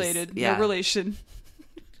Not cruise. related. Yeah. No relation.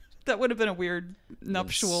 That would have been a weird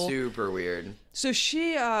nuptial. Super weird. So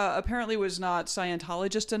she apparently was not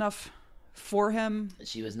Scientologist enough for him.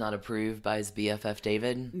 She was not approved by his BFF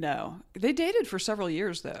David. No. They dated for several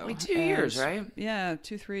years, though. Like 2 years, right? Yeah,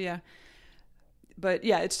 2, 3, yeah. But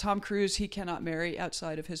yeah, it's Tom Cruise. He cannot marry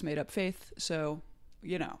outside of his made-up faith. So,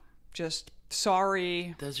 just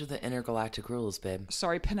sorry. Those are the intergalactic rules, babe.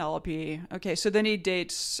 Sorry, Penelope. Okay, so then he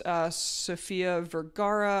dates Sofia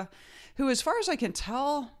Vergara, who, as far as I can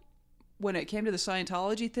tell, when it came to the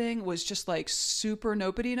Scientology thing, was just like super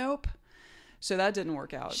nopety-nope. So that didn't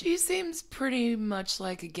work out. She seems pretty much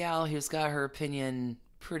like a gal who's got her opinion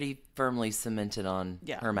pretty firmly cemented on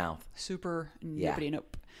her mouth. Super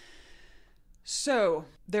nopety-nope. So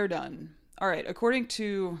they're done. All right, according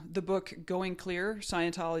to the book Going Clear,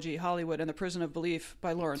 Scientology, Hollywood, and the Prison of Belief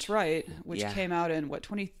by Lawrence Wright, which came out in,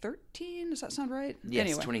 2013? Does that sound right? Yes,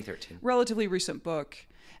 anyway, 2013. Relatively recent book.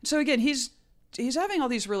 So again, he's having all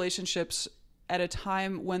these relationships at a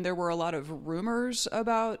time when there were a lot of rumors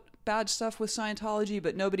about bad stuff with Scientology,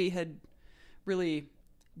 but nobody had really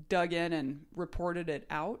dug in and reported it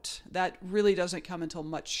out. That really doesn't come until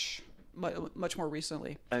much more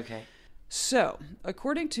recently. Okay. So,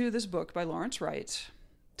 according to this book by Lawrence Wright,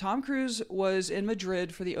 Tom Cruise was in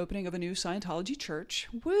Madrid for the opening of a new Scientology church.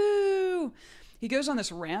 Woo! He goes on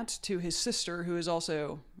this rant to his sister, who is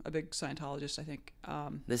also a big Scientologist, I think.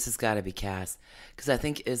 This has got to be Cass, because I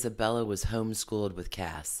think Isabella was homeschooled with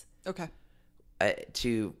Cass. Okay.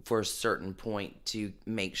 For a certain point to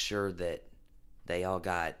make sure that they all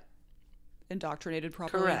got indoctrinated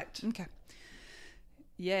properly. Correct. Okay.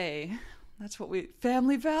 Yay. That's what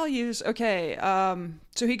family values. Okay.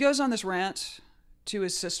 So he goes on this rant to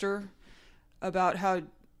his sister about how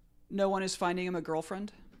no one is finding him a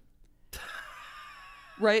girlfriend.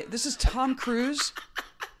 Right? This is Tom Cruise.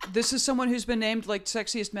 This is someone who's been named like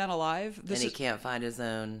sexiest man alive. And he can't find his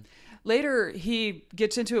own. Later, he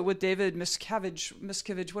gets into it with David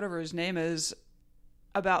Miscavige, whatever his name is,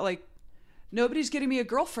 about like, nobody's getting me a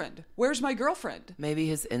girlfriend. Where's my girlfriend? Maybe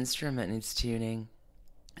his instrument needs tuning.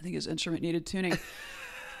 I think his instrument needed tuning.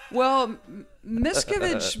 Well,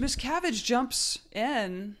 Miscavige jumps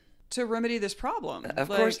in to remedy this problem. Of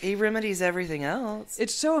course, he remedies everything else.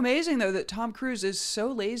 It's so amazing, though, that Tom Cruise is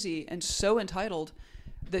so lazy and so entitled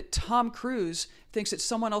that Tom Cruise thinks it's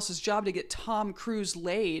someone else's job to get Tom Cruise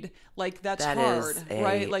laid. Like, that's hard,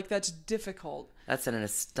 right? Like, that's difficult. That's an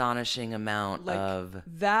astonishing amount of...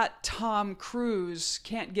 That Tom Cruise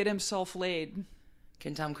can't get himself laid.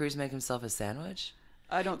 Can Tom Cruise make himself a sandwich?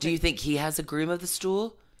 I don't think... Do you think he has a groom of the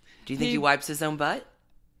stool? Do you think he wipes his own butt?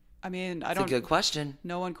 I mean, That's a good question.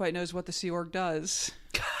 No one quite knows what the Sea Org does.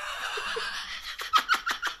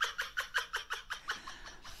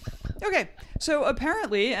 Okay, so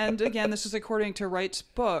apparently, and again, this is according to Wright's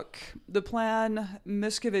book, the plan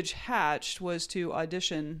Miscavige hatched was to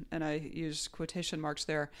audition, and I use quotation marks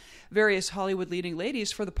there, various Hollywood leading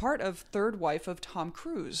ladies for the part of third wife of Tom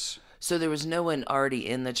Cruise. So there was no one already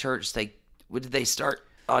in the church. Did they start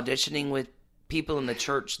auditioning with people in the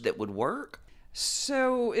church that would work?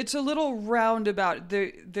 So it's a little roundabout.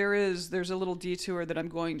 There's a little detour that I'm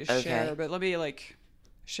going to share, but let me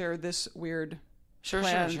share this weird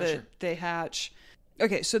plan that they hatch.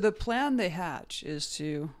 Okay, so the plan they hatch is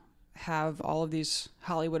to have all of these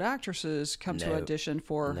Hollywood actresses come to audition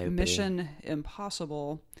for Mission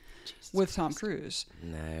Impossible with Tom Cruise.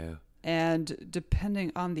 No. And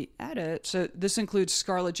depending on the edit, so this includes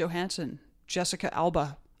Scarlett Johansson, Jessica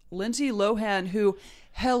Alba, Lindsay Lohan, who,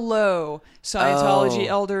 hello, Scientology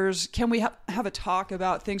elders, can we have a talk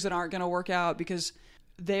about things that aren't going to work out? Because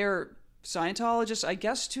they're Scientologists, I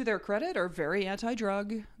guess to their credit, are very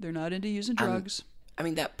anti-drug. They're not into using drugs. I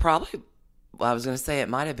mean, that probably I was going to say it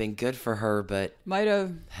might have been good for her, but Might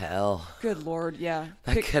have. hell, Good Lord, yeah.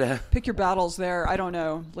 that could have. Pick your battles there. I don't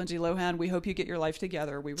know. Lindsay Lohan, we hope you get your life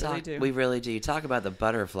together. We really do. We really do. Talk about the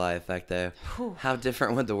butterfly effect, though. How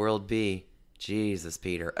different would the world be? Jesus,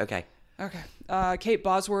 Peter. Okay. Kate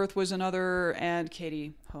Bosworth was another, and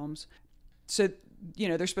Katie Holmes. So,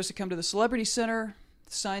 they're supposed to come to the Celebrity Center,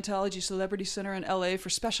 Scientology Celebrity Center in LA for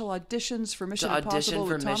special auditions for Mission Impossible. Audition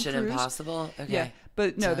for with Tom Mission Cruise. Impossible? Okay. Yeah,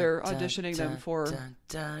 but no, they're auditioning them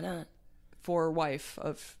for wife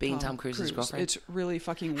of being Tom Cruise's girlfriend. It's really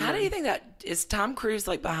fucking weird. How do you think that is? Tom Cruise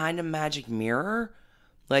like behind a magic mirror?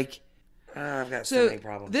 Like, I've got so many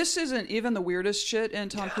problems. This isn't even the weirdest shit in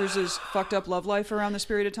Tom Cruise's fucked up love life around this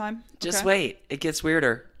period of time. Just wait, it gets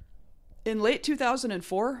weirder. In late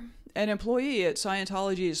 2004, an employee at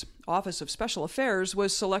Scientology's Office of Special Affairs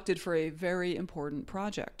was selected for a very important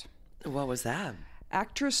project. What was that?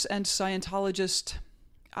 Actress and Scientologist,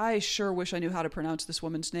 I sure wish I knew how to pronounce this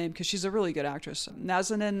woman's name because she's a really good actress.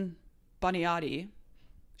 Nazanin Baniati.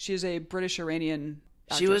 She is a British-Iranian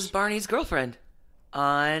actress. She was Barney's girlfriend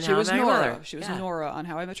on How I Met Your Mother. She was Nora on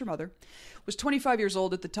How I Met Your Mother. Was 25 years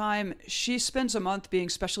old at the time. She spends a month being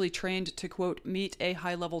specially trained to, quote, meet a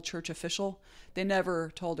high-level church official. They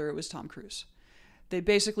never told her it was Tom Cruise. They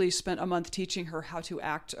basically spent a month teaching her how to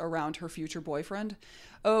act around her future boyfriend.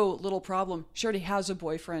 Oh, little problem. She already has a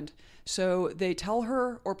boyfriend. So they tell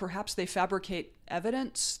her, or perhaps they fabricate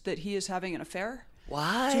evidence that he is having an affair.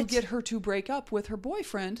 What? To get her to break up with her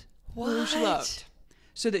boyfriend, who she loved.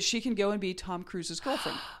 So that she can go and be Tom Cruise's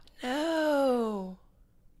girlfriend. No.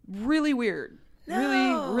 Really weird.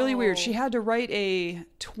 No. Really weird. She had to write a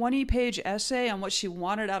 20-page essay on what she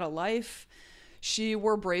wanted out of life. She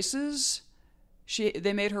wore braces.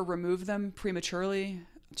 They made her remove them prematurely.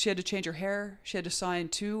 She had to change her hair. She had to sign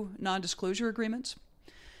 2 non-disclosure agreements.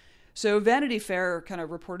 So Vanity Fair kind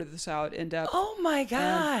of reported this out in depth. Oh my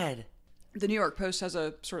God. The New York Post has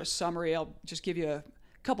a sort of summary. I'll just give you a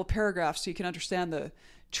couple paragraphs so you can understand the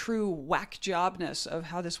true whack jobness of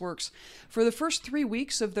how this works. For the first 3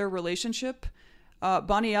 weeks of their relationship,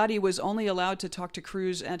 Baniati was only allowed to talk to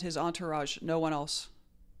Cruise and his entourage, no one else.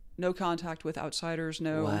 No contact with outsiders,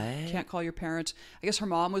 can't call your parents. I guess her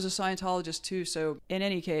mom was a Scientologist too, so in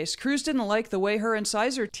any case, Cruise didn't like the way her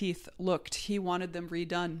incisor teeth looked. He wanted them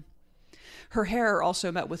redone. Her hair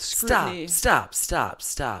also met with scrutiny. Stop.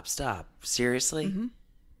 Seriously? Mm-hmm.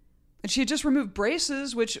 And she had just removed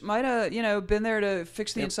braces, which might have, been there to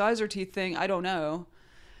fix the incisor teeth thing. I don't know.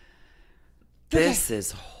 This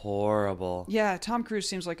is horrible. Yeah, Tom Cruise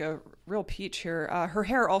seems like a real peach here. Her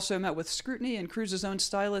hair also met with scrutiny, and Cruise's own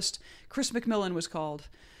stylist, Chris McMillan, was called.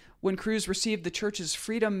 When Cruise received the church's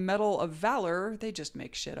Freedom Medal of Valor, they just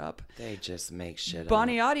make shit up.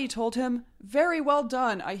 Baniati told him, "Very well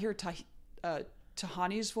done." I hear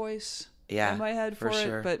Tahani's voice in my head for it.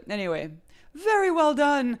 Sure. But anyway, very well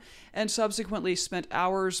done. And subsequently spent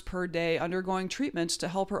hours per day undergoing treatments to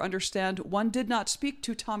help her understand one did not speak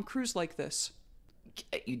to Tom Cruise like this.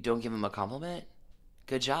 You don't give him a compliment?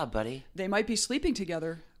 Good job, buddy. They might be sleeping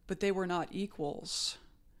together, but they were not equals.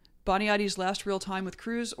 Baniati's last real time with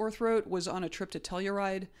Cruise, Orth wrote, was on a trip to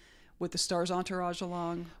Telluride with the star's entourage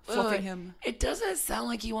along, fluffing him. It doesn't sound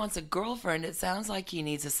like he wants a girlfriend. It sounds like he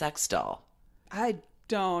needs a sex doll. I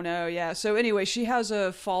don't know, yeah. So anyway, she has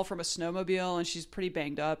a fall from a snowmobile, and she's pretty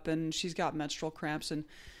banged up, and she's got menstrual cramps, and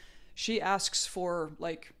she asks for,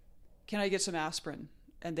 can I get some aspirin?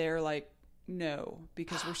 And they're like, no,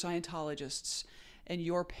 because we're Scientologists, and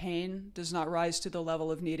your pain does not rise to the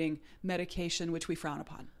level of needing medication, which we frown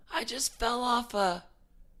upon. I just fell off a...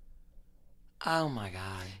 Oh my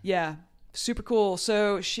God. Yeah, super cool.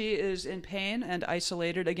 So she is in pain and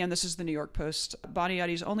isolated. Again, this is the New York Post.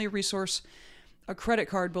 Baniati's only resource, a credit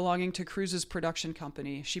card belonging to Cruise's production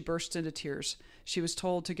company. She burst into tears. She was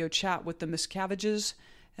told to go chat with the Miscaviges,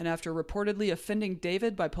 and after reportedly offending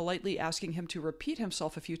David by politely asking him to repeat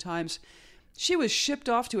himself a few times, she was shipped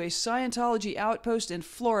off to a Scientology outpost in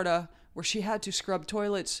Florida where she had to scrub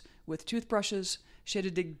toilets with toothbrushes. She had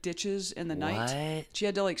to dig ditches in the night. She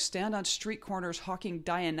had to stand on street corners hawking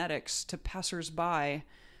Dianetics to passers-by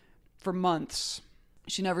for months.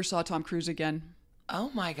 She never saw Tom Cruise again.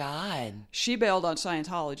 Oh my God. She bailed on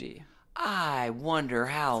Scientology. I wonder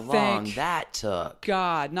how long that took.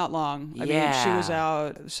 God, not long. I mean, she was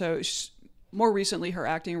out. So more recently, her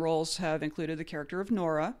acting roles have included the character of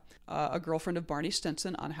Nora, a girlfriend of Barney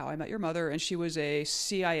Stinson on How I Met Your Mother, and she was a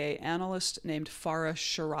CIA analyst named Farah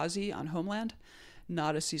Shirazi on Homeland.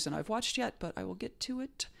 Not a season I've watched yet, but I will get to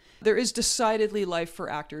it. There is decidedly life for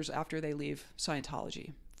actors after they leave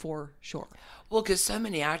Scientology. for sure. Well, because so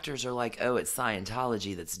many actors are like, oh, it's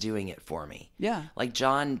Scientology that's doing it for me. Yeah. Like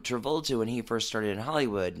John Travolta, when he first started in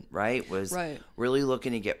Hollywood, right, was really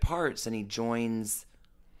looking to get parts, and he joins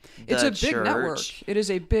the It's a big church. network. It is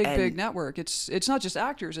a big network. It's not just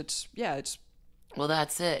actors. It's Well,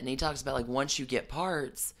 that's it. And he talks about, like, once you get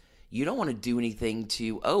parts, you don't want to do anything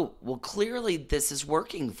to, oh, well, clearly this is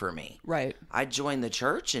working for me. Right. I joined the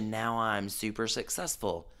church, and now I'm super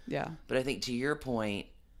successful. Yeah. But I think to your point,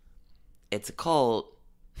 it's a cult.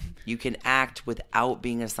 You can act without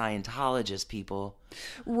being a Scientologist, people.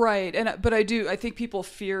 Right. But I think people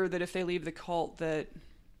fear that if they leave the cult, that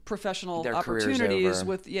professional Their opportunities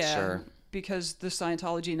over. Sure. Because the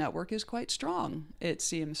Scientology network is quite strong, it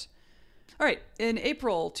seems. All right. In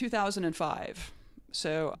April 2005,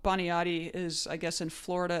 so Boniati is, I guess, in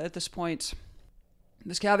Florida at this point.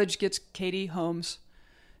 Miscavige gets Katie Holmes,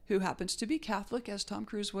 who happens to be Catholic, as Tom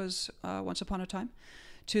Cruise was once upon a time,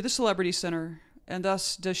 to the Celebrity Center, and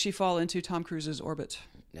thus does she fall into Tom Cruise's orbit.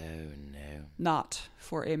 No. Not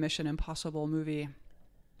for a Mission Impossible movie.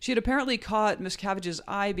 She had apparently caught Miscavige's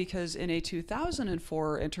eye because in a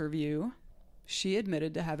 2004 interview, she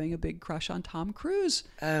admitted to having a big crush on Tom Cruise.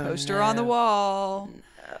 Poster on the wall.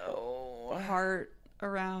 No. Heart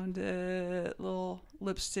around it. Little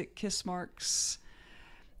lipstick kiss marks.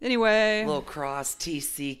 Anyway. Little cross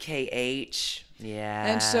TCKH. Yeah.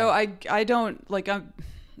 And so I don't, like,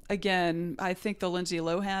 I think the Lindsay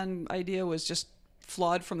Lohan idea was just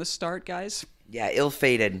flawed from the start, guys. Yeah,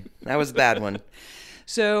 ill-fated. That was a bad one.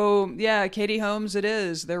 So, yeah, Katie Holmes it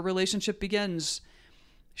is. Their relationship begins.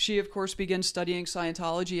 She, of course, begins studying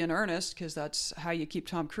Scientology in earnest, because that's how you keep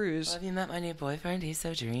Tom Cruise. Well, have you met my new boyfriend? He's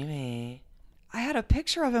so dreamy. I had a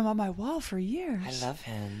picture of him on my wall for years. I love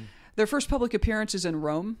him. Their first public appearance is in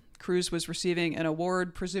Rome. Cruise was receiving an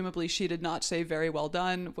award. Presumably, she did not say very well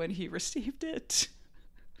done when he received it.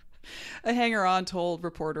 A hanger-on told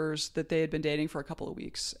reporters that they had been dating for a couple of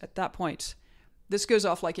weeks. At that point, this goes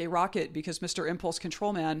off like a rocket because Mr. Impulse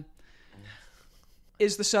Control Man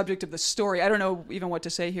is the subject of the story. I don't know even what to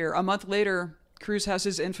say here. A month later, Cruise has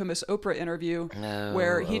his infamous Oprah interview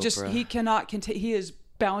where he cannot contain. He is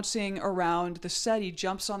bouncing around the set. He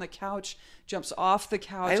jumps on the couch, jumps off the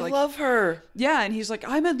couch. I love her. Yeah, and he's like,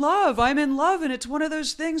 I'm in love. And it's one of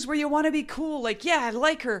those things where you want to be cool. Like, yeah, I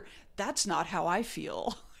like her. That's not how I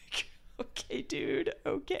feel. Okay, dude.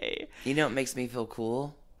 Okay. You know what makes me feel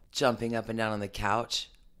cool? Jumping up and down on the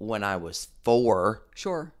couch when I was 4.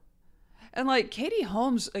 Sure. And like Katie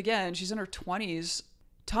Holmes, again, she's in her 20s.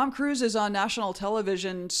 Tom Cruise is on national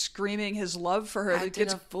television screaming his love for her. Acting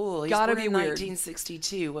a fool. He's gotta born be in weird.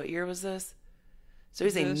 1962. What year was this? So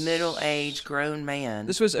he's a middle-aged grown man.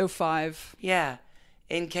 This was 05. Yeah.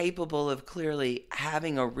 Incapable of clearly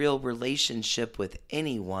having a real relationship with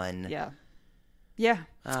anyone. Yeah. Yeah.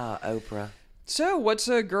 Ah, Oprah. So what's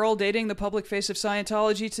a girl dating the public face of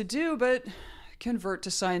Scientology to do but convert to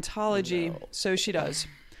Scientology? No. So she does.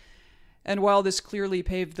 And while this clearly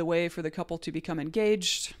paved the way for the couple to become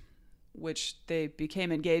engaged, which they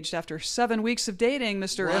became engaged after 7 weeks of dating,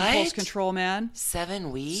 Mr. What? Impulse Control Man.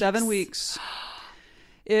 7 weeks? 7 weeks.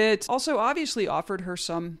 It also obviously offered her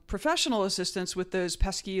some professional assistance with those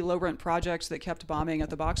pesky low-rent projects that kept bombing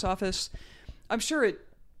at the box office. I'm sure,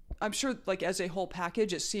 like, as a whole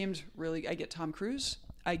package, it seemed really, I get Tom Cruise,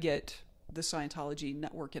 I get the Scientology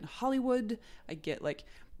network in Hollywood, I get, like,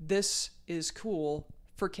 this is cool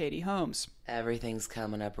for Katie Holmes. Everything's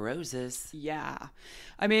coming up roses. Yeah.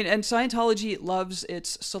 I mean, and Scientology loves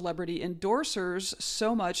its celebrity endorsers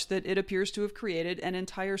so much that it appears to have created an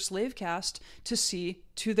entire slave caste to see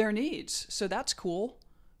to their needs. So that's cool,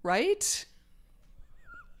 right?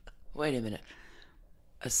 Wait a minute.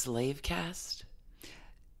 A slave caste?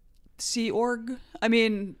 Sea Org? I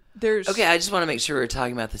mean, there's... Okay, I just want to make sure we're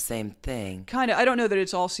talking about the same thing. Kind of. I don't know that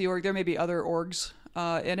it's all Sea Org. There may be other orgs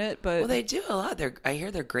in it, but... Well, they do a lot. I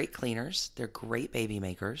hear they're great cleaners. They're great baby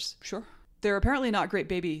makers. Sure. They're apparently not great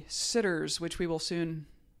baby sitters, which we will soon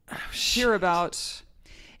hear about.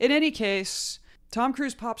 In any case, Tom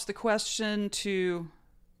Cruise pops the question to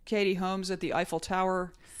Katie Holmes at the Eiffel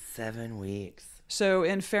Tower. 7 weeks. So,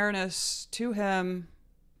 in fairness to him,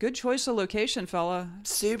 good choice of location, fella.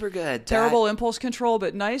 Super good. Terrible impulse control,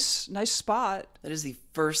 but nice spot. That is the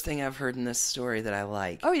first thing I've heard in this story that I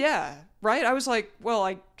like. Oh, yeah. Right? I was like, well,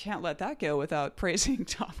 I can't let that go without praising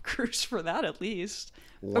Tom Cruise for that, at least.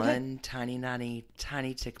 One tiny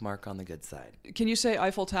tick mark on the good side. Can you say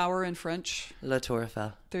Eiffel Tower in French? La Tour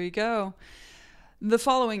Eiffel. There you go. The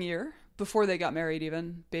following year, before they got married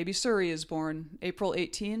even, baby Suri is born. April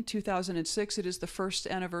 18, 2006. It is the first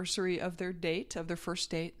anniversary of their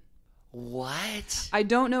first date. What? I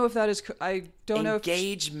don't know if that is. I don't know if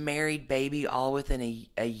Engaged, married, baby, all within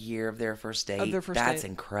a year of their first date. That's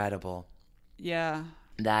incredible. Yeah.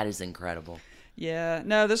 That is incredible. Yeah.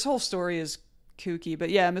 No, this whole story is kooky, but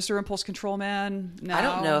yeah, Mr. Impulse Control Man. Now, I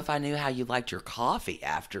don't know if I knew how you liked your coffee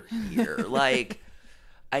after here.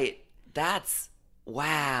 That's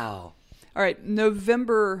wow. All right,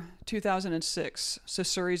 November 2006. So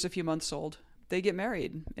Suri's a few months old. They get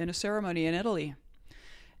married in a ceremony in Italy.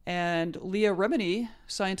 And Leah Remini,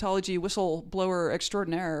 Scientology whistleblower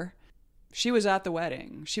extraordinaire, she was at the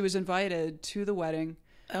wedding. She was invited to the wedding.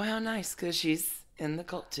 Oh, how nice, because she's in the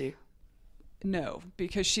cult too. No,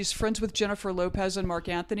 because she's friends with Jennifer Lopez and Mark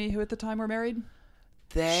Anthony, who at the time were married.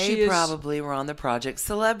 They probably were on the Project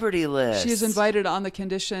Celebrity list. She is invited on the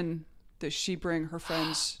condition that she bring her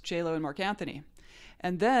friends J-Lo and Mark Anthony.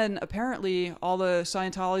 And then apparently all the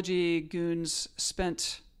Scientology goons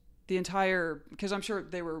spent the entire, because I'm sure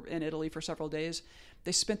they were in Italy for several days,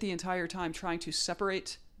 they spent the entire time trying to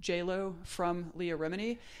separate J-Lo from Leah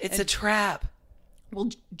Remini. It's a trap. Well,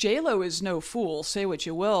 J-Lo is no fool, say what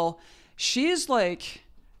you will. She's like,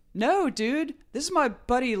 no, dude, this is my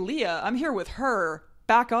buddy Leah. I'm here with her.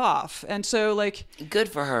 Back off. And so, like... Good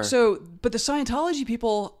for her. So, but the Scientology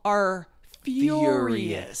people are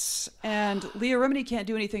furious. And Leah Remini can't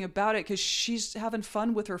do anything about it because she's having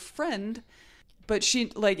fun with her friend. But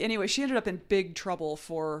she, anyway, she ended up in big trouble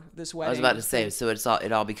for this wedding. I was about to say, so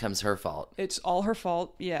it all becomes her fault. It's all her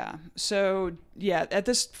fault, yeah. So, yeah, at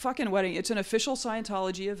this fucking wedding, it's an official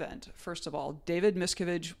Scientology event, first of all. David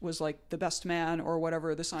Miscavige was like the best man or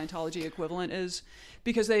whatever the Scientology equivalent is,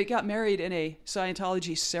 because they got married in a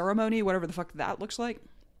Scientology ceremony, whatever the fuck that looks like.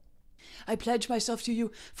 I pledge myself to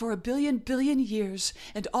you for 1 billion years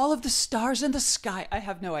and all of the stars in the sky. I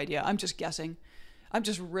have no idea. I'm just guessing. I'm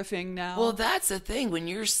just riffing now. Well, that's the thing. When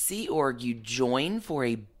you're Sea Org, you join for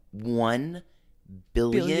 1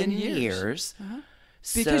 billion years. Uh-huh.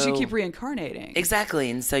 Because you keep reincarnating. Exactly.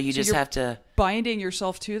 And so you just have to... binding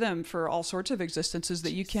yourself to them for all sorts of existences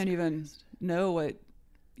that you can't even know what...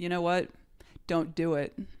 You know what? Don't do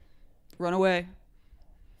it. Run away.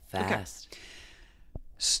 Fast. Okay.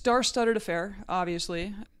 Star-studded affair,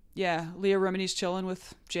 obviously. Yeah, Leah Remini's chilling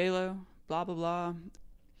with J-Lo, blah, blah, blah.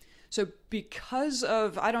 So because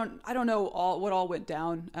of, I don't know what all went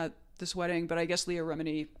down at this wedding, but I guess Leah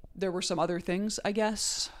Remini, there were some other things, I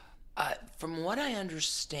guess. From what I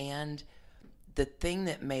understand, the thing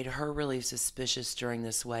that made her really suspicious during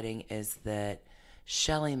this wedding is that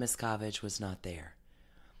Shelley Miscavige was not there.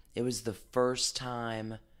 It was the first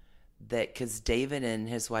time that, because David and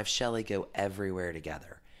his wife Shelley go everywhere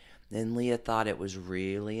together. And Leah thought it was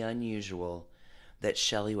really unusual that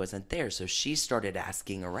Shelley wasn't there. So she started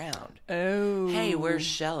asking around. Oh. Hey, where's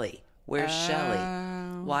Shelley? Where's Shelley?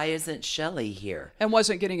 Why isn't Shelley here? And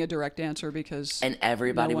wasn't getting a direct answer because... And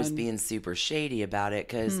everybody was being super shady about it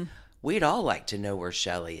because we'd all like to know where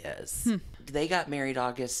Shelley is. They got married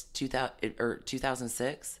August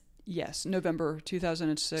 2006? Yes, November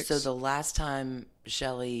 2006. So the last time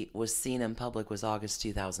Shelley was seen in public was August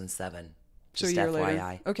 2007. So a year FYI.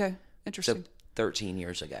 Later. Okay, interesting. So 13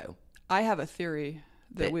 years ago. I have a theory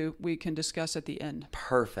that we can discuss at the end.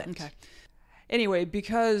 Perfect. Okay. Anyway,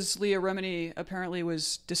 because Leah Remini apparently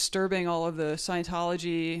was disturbing all of the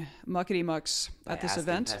Scientology muckety-mucks at this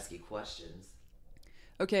event. Pesky questions.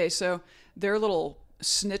 Okay, so their little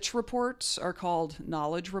snitch reports are called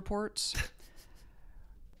knowledge reports.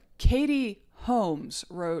 Katie Holmes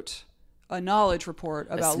wrote a knowledge report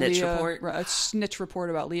about a snitch report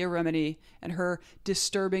about Leah Remini and her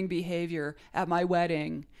disturbing behavior at my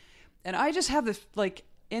wedding. And I just have this,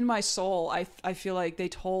 in my soul, I feel like they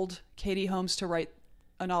told Katie Holmes to write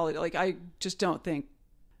a knowledge. I just don't think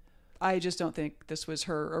this was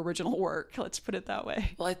her original work. Let's put it that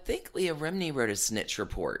way. Well, I think Leah Remini wrote a snitch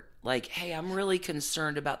report. Hey, I'm really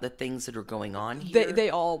concerned about the things that are going on here.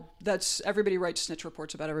 Everybody writes snitch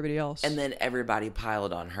reports about everybody else. And then everybody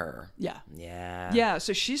piled on her. Yeah. Yeah. Yeah,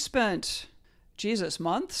 so she spent,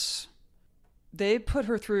 months. They put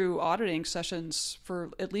her through auditing sessions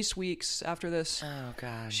for at least weeks after this. Oh,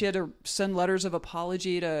 God. She had to send letters of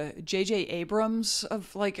apology to J.J. Abrams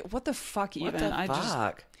of, what the fuck even? What the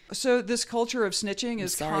fuck? So this culture of snitching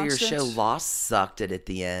is constant. Sorry, your show Lost sucked it at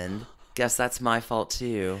the end. Guess that's my fault,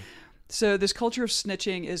 too. So this culture of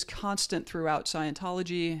snitching is constant throughout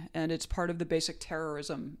Scientology, and it's part of the basic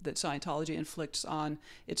terrorism that Scientology inflicts on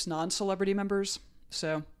its non-celebrity members.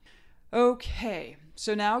 So... Okay,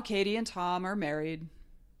 so now Katie and Tom are married,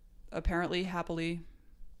 apparently happily,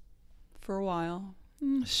 for a while.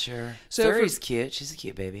 Sure. So Suri's cute. She's a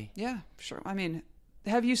cute baby. Yeah, sure. I mean,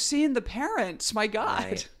 have you seen the parents? My God.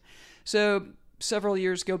 Right. So several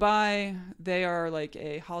years go by. They are like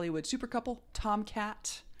a Hollywood super couple.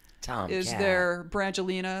 Tomcat is their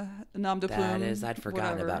Brangelina nom de plume. That is, I'd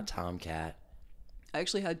forgotten about Tomcat. I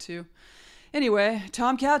actually had to. Anyway,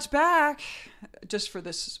 Tomcat's back. Just for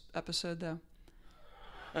this episode, though.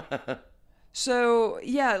 So,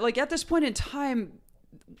 yeah, like at this point in time,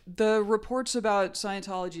 the reports about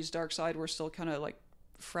Scientology's dark side were still kind of like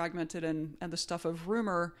fragmented and the stuff of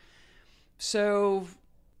rumor. So,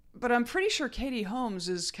 but I'm pretty sure Katie Holmes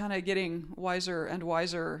is kind of getting wiser and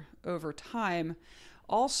wiser over time.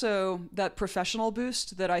 Also, that professional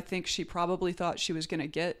boost that I think she probably thought she was going to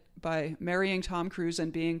get by marrying Tom Cruise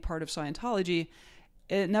and being part of Scientology,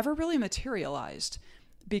 it never really materialized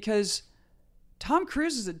because Tom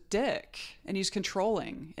Cruise is a dick and he's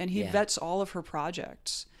controlling and he vets all of her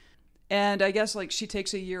projects. And I guess like she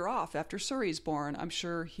takes a year off after Suri's born. I'm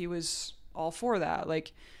sure he was all for that.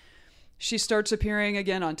 Like she starts appearing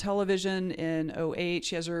again on television in '08.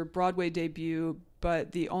 She has her Broadway debut,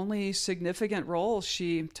 but the only significant role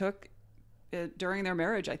she took during their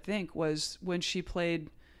marriage, I think, was when she played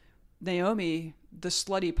Naomi, the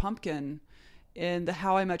slutty pumpkin, in the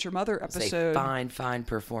How I Met Your Mother episode. Fine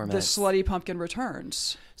performance. The slutty pumpkin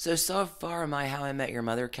returns. So far, my How I Met Your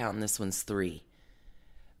Mother count, and this one's 3.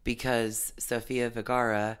 Because Sofia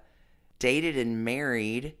Vergara dated and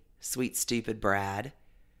married sweet stupid Brad.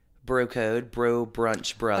 Bro code, bro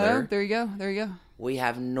brunch brother. Oh, there you go. We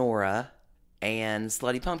have Nora and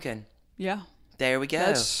Slutty Pumpkin. Yeah. There we go.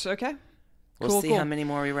 That's okay. We'll see how many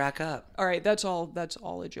more we rack up. All right, that's all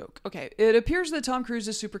a joke. Okay, it appears that Tom Cruise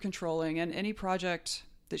is super controlling, and any project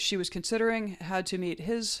that she was considering had to meet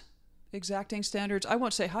his exacting standards. I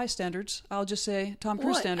won't say high standards. I'll just say Tom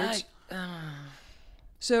Cruise standards.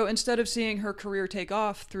 So instead of seeing her career take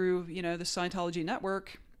off through, the Scientology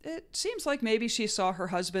network, it seems like maybe she saw her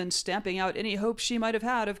husband stamping out any hope she might have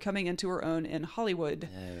had of coming into her own in Hollywood.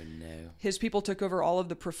 Oh, no. His people took over all of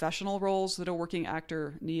the professional roles that a working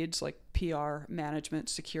actor needs, like PR, management,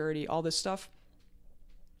 security, all this stuff.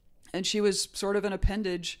 And she was sort of an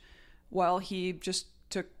appendage while he just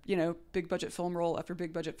took, big budget film role after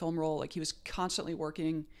big budget film role. Like he was constantly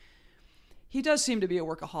working. He does seem to be a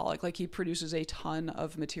workaholic. Like he produces a ton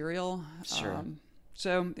of material. Sure.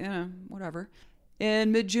 So, whatever.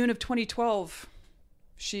 In mid-June of 2012,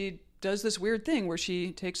 she does this weird thing where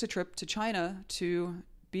she takes a trip to China to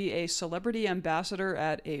be a celebrity ambassador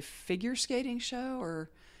at a figure skating show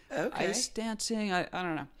or ice dancing. I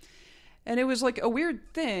don't know. And it was like a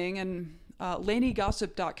weird thing, and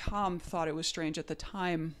LaneyGossip.com thought it was strange at the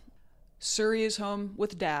time. Suri is home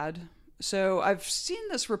with Dad. So I've seen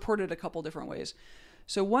this reported a couple different ways.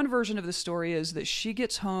 So one version of the story is that she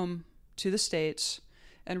gets home to the States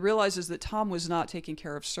and realizes that Tom was not taking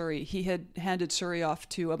care of Suri. He had handed Suri off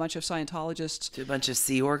to a bunch of Scientologists. To a bunch of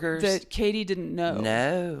Sea Orgers? That Katie didn't know.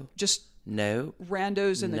 No. Just no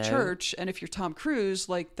randos in the church. And if you're Tom Cruise,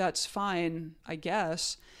 like, that's fine, I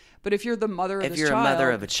guess. But if you're the mother of this child... If you're a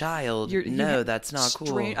mother of a child, that's not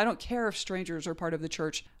cool. I don't care if strangers are part of the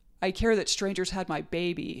church. I care that strangers had my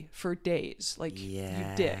baby for days. Like, you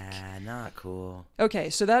dick. Yeah, not cool.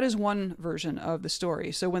 Okay, so that is one version of the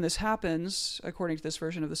story. So when this happens, according to this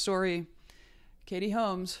version of the story, Katie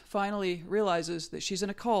Holmes finally realizes that she's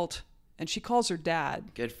in a cult, and she calls her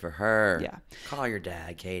dad. Good for her. Yeah. Call your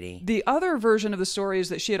dad, Katie. The other version of the story is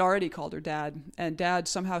that she had already called her dad, and Dad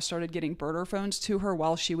somehow started getting burner phones to her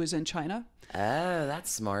while she was in China. Oh,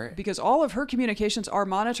 that's smart. Because all of her communications are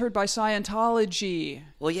monitored by Scientology.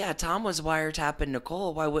 Well, yeah, Tom was wiretapping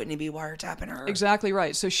Nicole. Why wouldn't he be wiretapping her? Exactly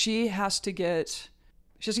right. So she has to get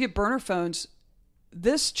burner phones.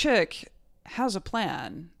 This chick has a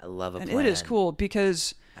plan. I love a plan. And it is cool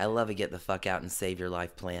because... I love a get the fuck out and save your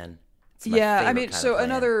life plan. Yeah, I mean, so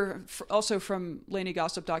another, also from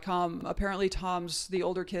LaneyGossip.com, apparently the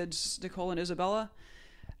older kids, Nicole and Isabella,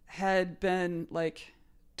 had been like...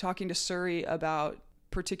 talking to Suri about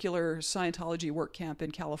particular Scientology work camp in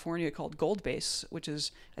California called Gold Base, which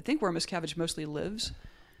is, I think, where Miscavige mostly lives.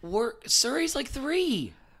 Suri's like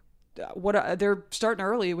 3. They're starting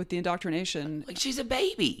early with the indoctrination. Like she's a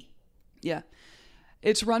baby. Yeah.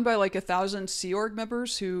 It's run by like 1,000 Sea Org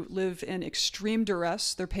members who live in extreme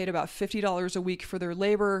duress. They're paid about $50 a week for their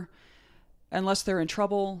labor, unless they're in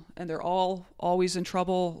trouble, and they're always in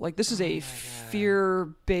trouble. Like, this is a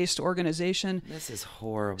fear-based organization. This is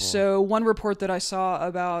horrible. So one report that I saw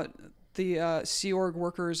about the Sea Org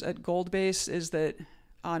workers at Gold Base is that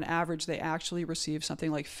on average they actually receive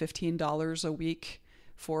something like $15 a week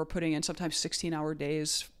for putting in sometimes 16-hour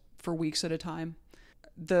days for weeks at a time.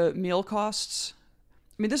 The meal costs,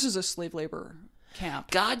 I mean, this is a slave labor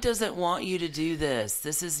camp. God doesn't want you to do this.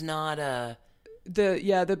 This is not a...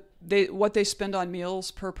 What they spend on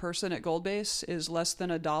meals per person at Gold Base is less than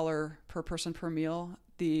 $1 per person per meal.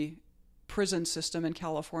 The prison system in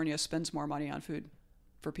California spends more money on food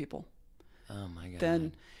for people. Oh my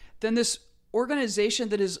God. Than this organization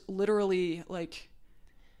that is literally like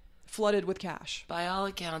flooded with cash. By all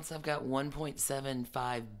accounts, I've got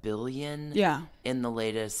 1.75 billion in the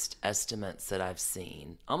latest estimates that I've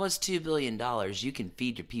seen. Almost $2 billion. You can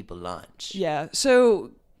feed your people lunch. Yeah.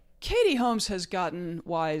 So Katie Holmes has gotten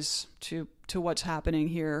wise to what's happening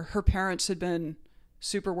here. Her parents had been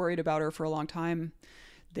super worried about her for a long time.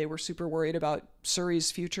 They were super worried about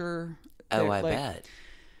Suri's future. Oh, I bet.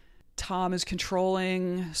 Tom is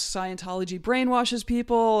controlling. Scientology brainwashes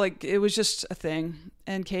people. Like, it was just a thing.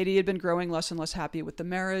 And Katie had been growing less and less happy with the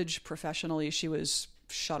marriage. Professionally, she was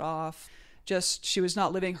shut off. She was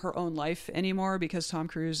not living her own life anymore because Tom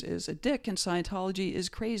Cruise is a dick and Scientology is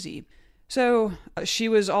crazy. So she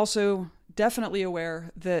was also definitely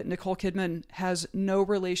aware that Nicole Kidman has no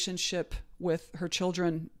relationship with her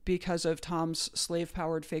children because of Tom's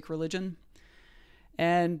slave-powered fake religion.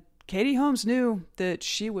 And Katie Holmes knew that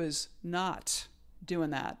she was not doing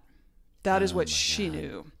that. That is what she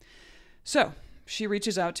knew. So she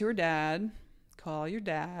reaches out to her dad, call your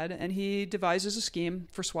dad, and he devises a scheme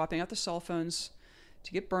for swapping out the cell phones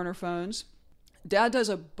to get burner phones. Dad does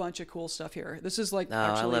a bunch of cool stuff here. This is like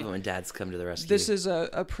I love it when dads come to the rescue. This is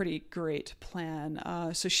a pretty great plan.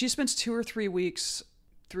 So she spends 2 or 3 weeks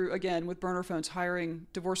with burner phones, hiring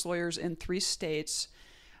divorce lawyers in 3 states.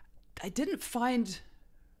 I didn't find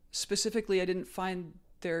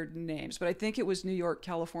their names, but I think it was New York,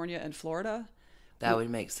 California, and Florida. That would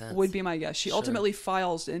make sense. Would be my guess. She ultimately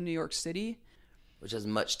files in New York City, which is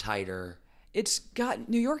much tighter.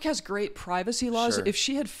 New York has great privacy laws. Sure. If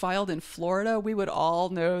she had filed in Florida, we would all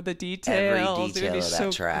know the details. Every detail of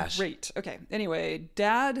that trash. Great. Okay. Anyway,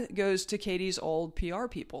 Dad goes to Katie's old PR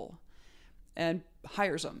people and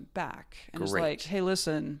hires them back and is like, hey,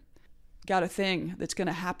 listen, got a thing that's going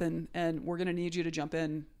to happen and we're going to need you to jump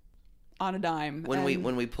in on a dime.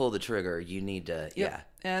 When we pull the trigger, you need to, yeah.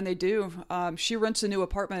 And they do. She rents a new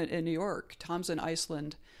apartment in New York. Tom's in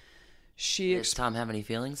Iceland. Does Tom have any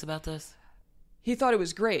feelings about this? He thought it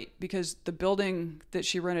was great because the building that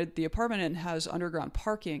she rented the apartment in has underground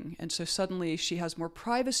parking. And so suddenly she has more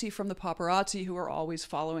privacy from the paparazzi who are always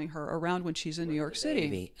following her around when she's in New York City.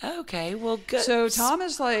 Baby. Okay, well, good. So Tom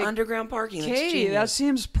is like, underground parking. Katie, that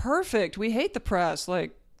seems perfect. We hate the press.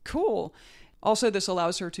 Like, cool. Also, this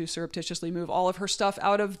allows her to surreptitiously move all of her stuff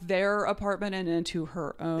out of their apartment and into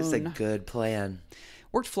her own. It's a good plan.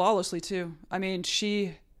 Worked flawlessly, too. I mean,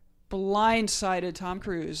 she blindsided Tom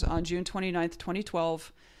Cruise on June 29th,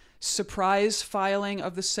 2012. Surprise filing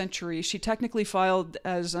of the century. She technically filed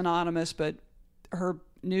as anonymous, but her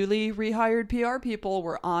newly rehired PR people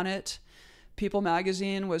were on it. People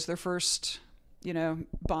magazine was their first,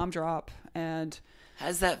 bomb drop. And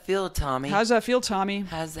how's that feel, Tommy?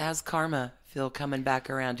 How's karma feel coming back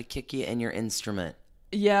around to kick you in your instrument?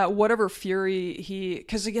 Yeah, whatever fury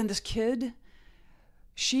because again, this kid,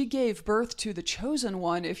 she gave birth to the chosen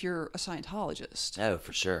one if you're a Scientologist. Oh,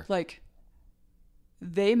 for sure. Like,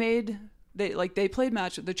 the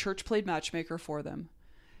church played matchmaker for them.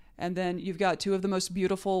 And then you've got 2 of the most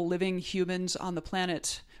beautiful living humans on the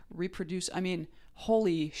planet reproduce. I mean,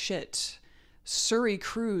 holy shit. Suri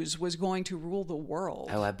Cruise was going to rule the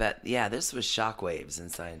world. Oh, I bet. Yeah, this was shockwaves in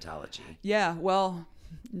Scientology. Yeah, well,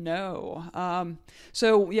 no.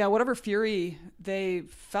 So, yeah, whatever fury they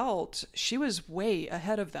felt, she was way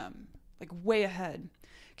ahead of them. Like, way ahead.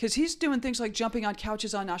 Because he's doing things like jumping on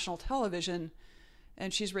couches on national television,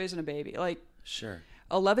 and she's raising a baby. Like, sure.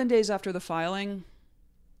 11 days after the filing,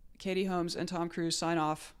 Katie Holmes and Tom Cruise sign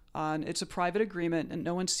off on, it's a private agreement, and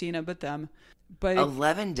no one's seen it but them. But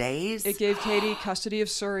 11 days? It gave Katie custody of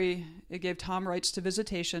Suri. It gave Tom rights to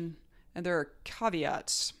visitation. And there are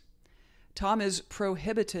caveats. Tom is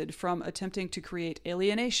prohibited from attempting to create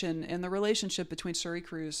alienation in the relationship between Suri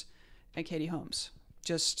Cruise and Katie Holmes.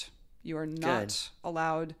 You are not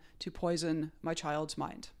allowed to poison my child's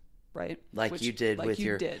mind, right? You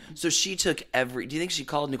did. So she took do you think she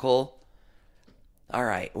called Nicole? All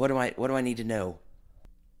right, what do I need to know?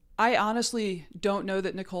 I honestly don't know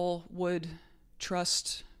that Nicole would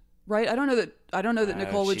trust. Right? I don't know that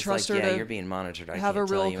Nicole would trust her to. You're being monitored. I have can't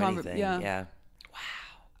a real tell you anything. Yeah.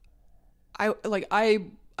 Wow.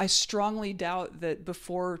 I strongly doubt that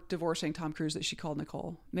before divorcing Tom Cruise that she called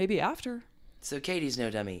Nicole. Maybe after. So Katie's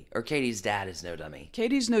no dummy, or Katie's dad is no dummy.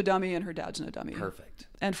 Katie's no dummy, and her dad's no dummy. Perfect.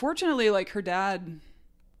 And fortunately, her dad,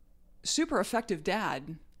 super effective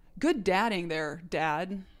dad, good dadding there,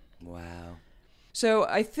 Dad. Wow. So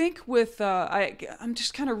I think with I'm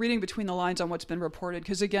just kind of reading between the lines on what's been reported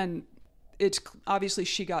because again, it's obviously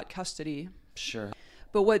she got custody. Sure.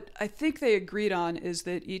 But what I think they agreed on is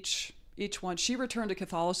that each one, she returned to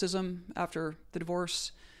Catholicism after the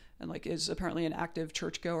divorce, and like is apparently an active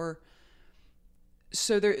churchgoer.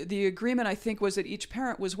 So the agreement I think was that each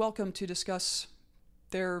parent was welcome to discuss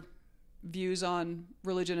their views on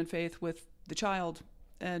religion and faith with the child,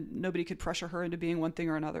 and nobody could pressure her into being one thing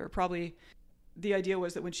or another. Probably the idea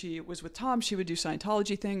was that when she was with Tom, she would do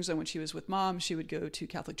Scientology things, and when she was with Mom, she would go to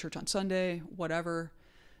Catholic church on Sunday, whatever.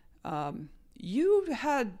 You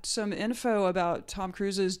had some info about Tom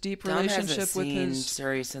Cruise's deep relationship with his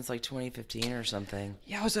Surrey since like 2015 or something.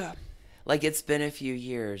 Yeah, it was like it's been a few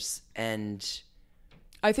years, and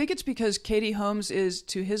I think it's because Katie Holmes is,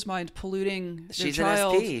 to his mind, polluting their she's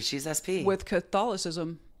child an SP. She's SP with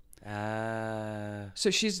Catholicism.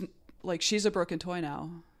 So she's a broken toy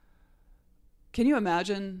now. Can you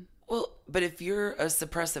imagine? Well, but if you're a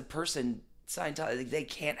suppressive person, Scientology, they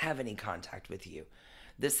can't have any contact with you.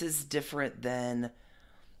 This is different than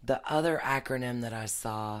the other acronym that I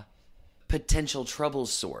saw, potential trouble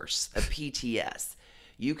source, a PTS.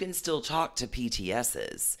 You can still talk to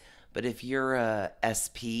PTSs, but if you're a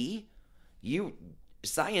SP,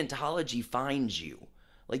 Scientology finds you.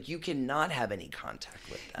 Like, you cannot have any contact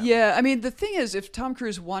with them. Yeah, I mean, the thing is, if Tom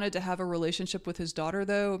Cruise wanted to have a relationship with his daughter,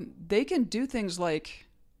 though, they can do things like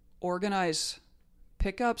organize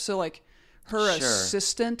pickups. So, like, her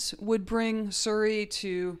assistant would bring Surrey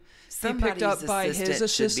to be picked up by his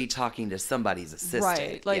assistant. Should be talking to somebody's assistant.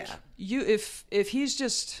 Right. Like, if he's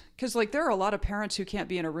just... Because, like, there are a lot of parents who can't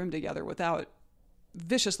be in a room together without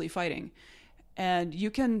viciously fighting. And you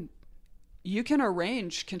can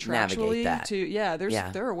arrange contractually to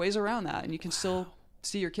there are ways around that, and you can still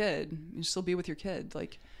see your kid, you can still be with your kid.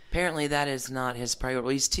 Like, apparently that is not his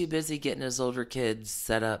priority. He's too busy getting his older kids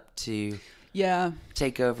set up to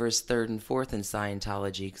take over his third and fourth in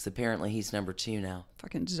Scientology, because apparently he's number 2 now.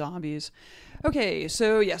 Fucking zombies. Okay,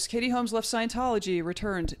 so yes, Katie Holmes left Scientology,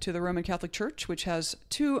 returned to the Roman Catholic Church, which has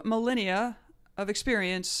 2 millennia of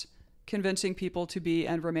experience convincing people to be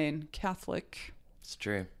and remain Catholic. It's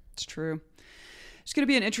true. It's true. It's going to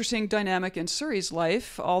be an interesting dynamic in Suri's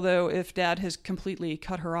life, although if Dad has completely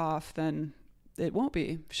cut her off, then it won't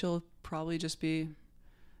be. She'll probably just be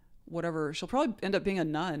whatever. She'll probably end up being a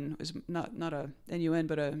nun. Is not a N-U-N,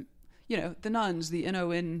 but a, the nuns, the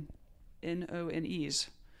N-O-N-E-S.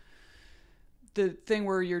 The thing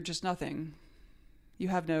where you're just nothing. You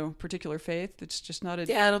have no particular faith. It's just not a...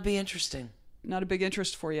 Yeah, it'll be interesting. Not a big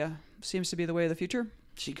interest for you. Seems to be the way of the future.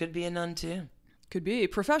 She could be a nun, too. Could be.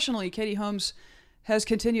 Professionally, Katie Holmes has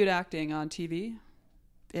continued acting on TV,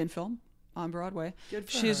 in film, on Broadway. Good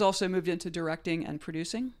for She's her. also moved into directing and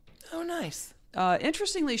producing. Oh, nice.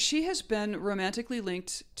 Interestingly, she has been romantically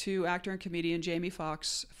linked to actor and comedian Jamie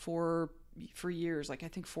Foxx for years, like I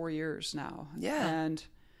think 4 years now. Yeah. And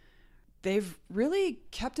they've really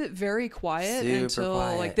kept it very quiet Super until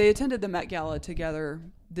quiet. like they attended the Met Gala together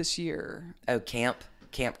this year. Oh, camp.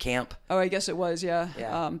 Oh, I guess it was,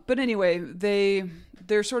 yeah. But anyway,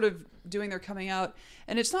 they're sort of doing their coming out,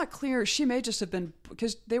 and it's not clear. She may just have been,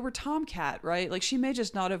 because they were Tomcat, right? Like, she may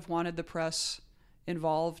just not have wanted the press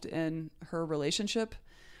involved in her relationship.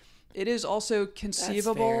 It is also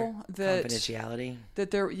conceivable that confidentiality,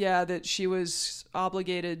 that she was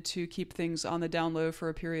obligated to keep things on the down low for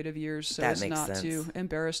a period of years, so as not to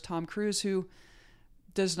embarrass Tom Cruise, who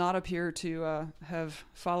does not appear to have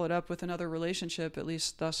followed up with another relationship, at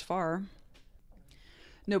least thus far.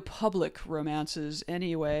 No public romances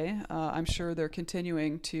anyway. I'm sure they're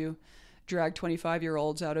continuing to drag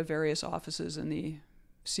 25-year-olds out of various offices in the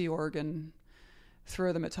Sea Org and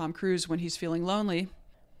throw them at Tom Cruise when he's feeling lonely.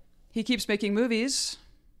 He keeps making movies,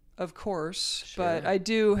 of course, but I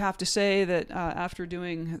do have to say that after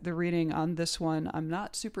doing the reading on this one, I'm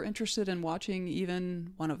not super interested in watching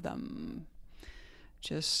even one of them.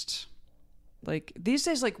 Just like these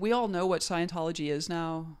days, like we all know what Scientology is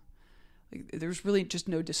now. Like, there's really just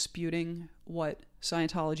no disputing what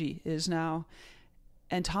Scientology is now.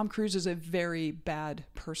 And Tom Cruise is a very bad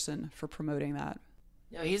person for promoting that.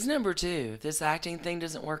 No, he's number 2. If this acting thing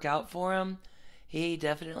doesn't work out for him, he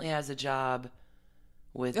definitely has a job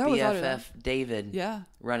with BFF David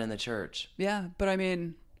running the church. Yeah, but I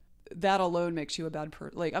mean, that alone makes you a bad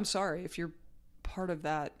person. Like, I'm sorry, if you're part of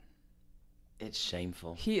that. It's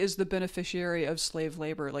shameful. He is the beneficiary of slave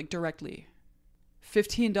labor, like directly.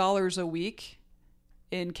 $15 a week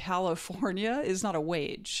in California is not a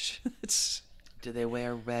wage. It's. Do they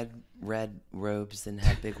wear red robes and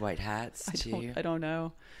have big white hats too? I don't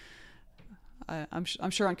know. I'm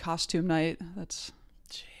sure on costume night. That's.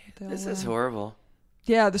 This is horrible.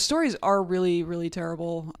 Yeah, the stories are really, really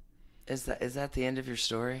terrible. Is that the end of your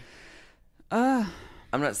story? Uh,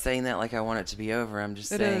 I'm not saying that like I want it to be over. I'm just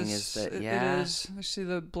saying is that It is. I see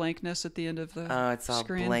the blankness at the end of the it's all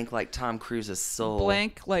screen. blank like Tom Cruise's soul.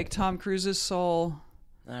 Blank like Tom Cruise's soul.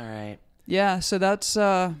 All right. Yeah, so that's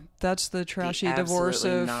the trashy divorce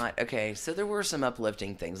of not. Okay, so there were some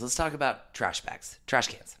uplifting things. Let's talk about trash bags, trash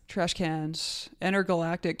cans. Trash cans.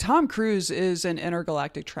 Intergalactic. Tom Cruise is an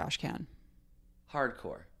intergalactic trash can.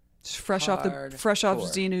 Hardcore. It's fresh off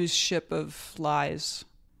Xenu's ship of lies.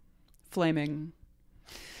 Flaming.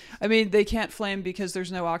 I mean, they can't flame because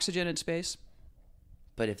there's no oxygen in space.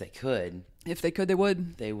 But if they could, they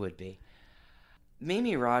would. They would be.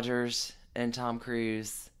 Mimi Rogers and Tom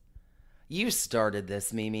Cruise. You started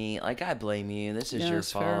this, Mimi. Like, I blame you. This is your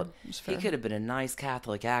fault. He could have been a nice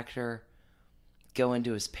Catholic actor. Go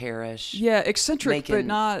into his parish. Yeah, eccentric, but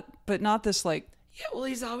not this like. Yeah, well,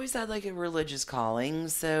 he's always had like a religious calling,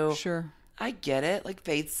 so sure. I get it. Like,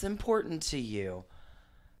 faith's important to you.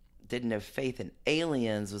 Didn't know faith in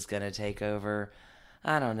aliens was gonna take over.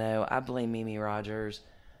 I don't know. I blame Mimi Rogers.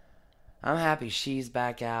 I'm happy she's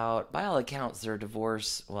back out. By all accounts, their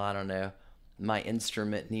divorce. Well, I don't know. My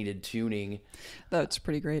instrument needed tuning. That's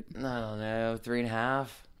pretty great. I don't know, 3.5.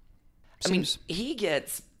 I mean, he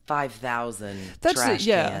gets 5,000 trash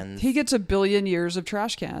cans. He gets 1 billion years of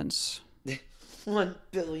trash cans. 1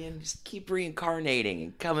 billion. Just keep reincarnating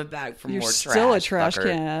and coming back for You're more trash. Still a trash fucker.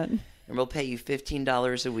 can. And we'll pay you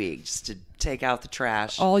 $15 a week just to take out the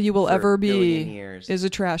trash. All you will ever be years. Is a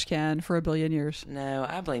trash can for 1 billion years. No,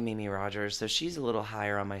 I blame Mimi Rogers, so she's a little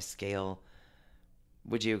higher on my scale.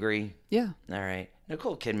 Would you agree? Yeah. All right.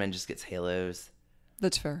 Nicole Kidman just gets halos.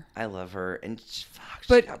 That's fair. I love her, and fuck,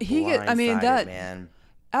 but she got blindsided, man.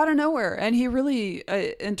 Out of nowhere, and he really,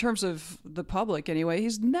 in terms of the public anyway,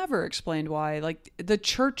 he's never explained why. Like the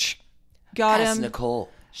church got him. Ask Nicole.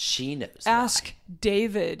 She knows. Ask why.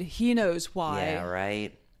 David. He knows why. Yeah,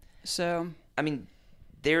 right. So I mean,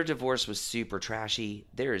 their divorce was super trashy.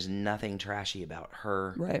 There is nothing trashy about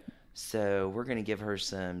her. Right. So we're going to give her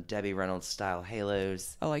some Debbie Reynolds style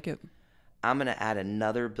halos. I like it. I'm going to add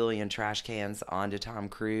another 1 billion trash cans onto Tom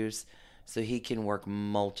Cruise so he can work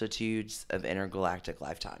multitudes of intergalactic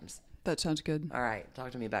lifetimes. That sounds good. All right.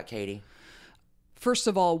 Talk to me about Katie. First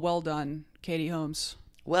of all, well done, Katie Holmes.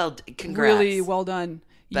 Well, congrats. Really well done.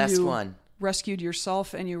 Best one. Rescued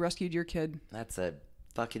yourself and you rescued your kid. That's a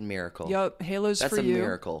fucking miracle. Yep. Halos That's for you. That's a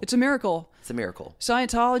miracle. It's a miracle. It's a miracle.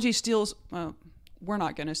 Scientology steals... Well, we're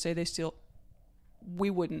not going to say they steal...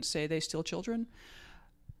 We wouldn't say they steal children.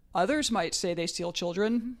 Others might say they steal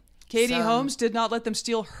children. Katie Holmes did not let them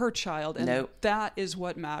steal her child. And that is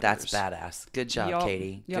what matters. That's badass. Good job,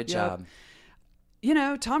 Katie. Good job. You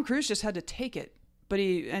know, Tom Cruise just had to take it. But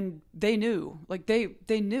they knew. Like,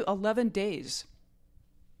 they knew 11 days.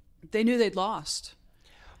 They knew they'd lost.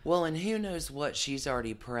 Well, and who knows what she's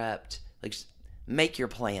already prepped. Like, make your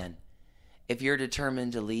plan. If you're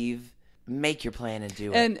determined to leave, make your plan and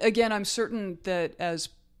do it. And again, I'm certain that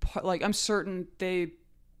I'm certain they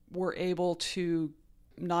were able to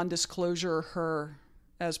non-disclosure her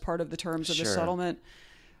as part of the terms of the settlement.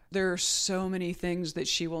 There are so many things that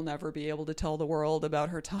she will never be able to tell the world about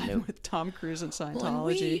her time with Tom Cruise and Scientology. Well, and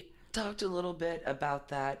we talked a little bit about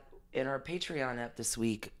that in our Patreon app this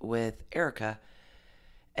week with Erica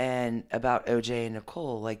and about OJ and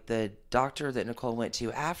Nicole. Like, the doctor that Nicole went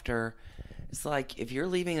to after, it's like, if you're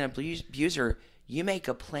leaving an abuser, you make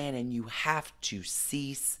a plan and you have to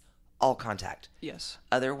cease all contact. Yes.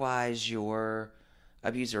 Otherwise, you're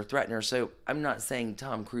abuser or threatener. So I'm not saying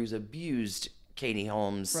Tom Cruise abused Katie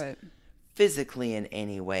Holmes physically in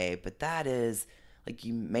any way, but that is, like,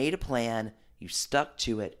 you made a plan, you stuck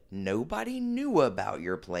to it, nobody knew about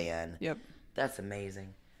your plan. Yep. That's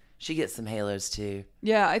amazing. She gets some halos too.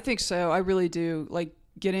 Yeah, I think so. I really do. Like,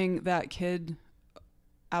 getting that kid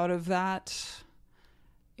out of that,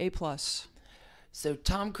 A+. So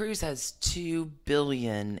Tom Cruise has 2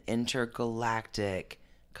 billion intergalactic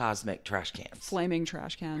cosmic trash cans. Flaming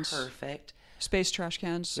trash cans. Perfect. Space trash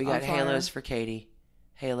cans. We got halos for Katie,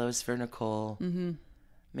 halos for Nicole. Mm-hmm.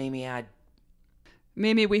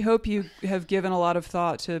 Mimi, we hope you have given a lot of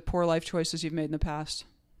thought to poor life choices you've made in the past.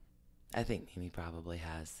 I think Mimi probably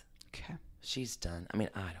has. Okay. She's done. I mean,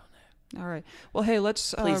 I don't know. All right. Well, hey,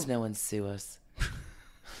 let's... Please no one sue us.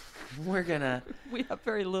 We're gonna... We have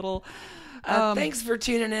very little... Thanks for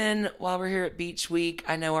tuning in while we're here at Beach Week.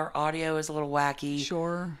 I know our audio is a little wacky.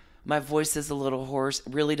 Sure. My voice is a little hoarse.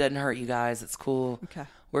 It really doesn't hurt, you guys. It's cool. Okay.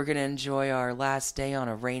 We're going to enjoy our last day on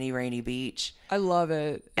a rainy beach. I love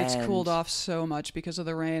it. It's cooled off so much because of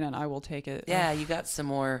the rain, and I will take it. Yeah, you got some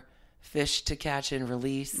more fish to catch and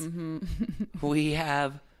release. We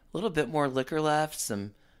have a little bit more liquor left,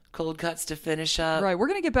 some cold cuts to finish up. Right. We're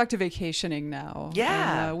going to get back to vacationing now.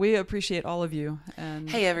 Yeah. And, we appreciate all of you. And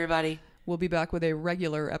Hey, everybody. we'll be back with a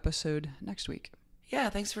regular episode next week. Yeah,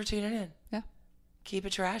 thanks for tuning in. Yeah. Keep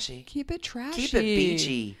it trashy. Keep it trashy. Keep it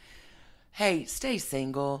beachy. Hey, stay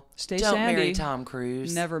single. Stay Don't sandy. marry Tom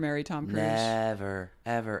Cruise. Never marry Tom Cruise. Never,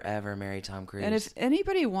 ever, ever marry Tom Cruise. And if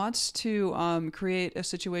anybody wants to create a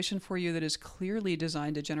situation for you that is clearly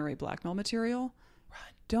designed to generate blackmail material,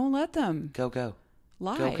 don't let them. Go.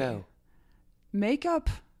 Lie. Go. Make up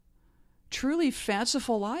truly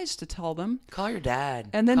fanciful lies to tell them. Call your dad.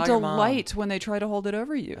 And then Call your mom. delight when they try to hold it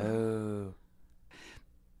over you. Oh.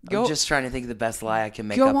 Go, I'm just trying to think of the best lie I can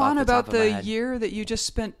make go up on off the about top of my the head. year that you just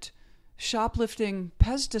spent shoplifting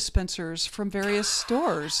Pez dispensers from various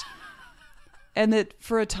stores. And that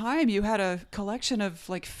for a time you had a collection of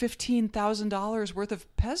like $15,000 worth of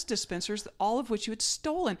Pez dispensers, all of which you had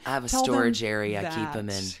stolen. I have a Tell them storage area I keep that. them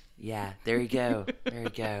in. Yeah, there you go. There you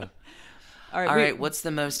go. All All right. right, what's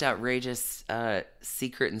the most outrageous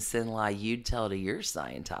secret and sin lie you'd tell to your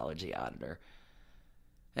Scientology auditor?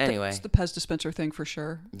 Anyway. It's the Pez dispenser thing for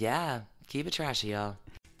sure. Yeah, keep it trashy, y'all.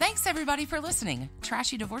 Thanks, everybody, for listening.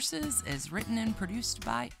 Trashy Divorces is written and produced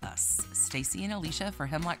by us, Stacy and Alicia for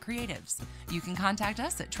Hemlock Creatives. You can contact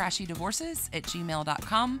us at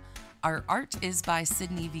trashydivorces@gmail.com. Our art is by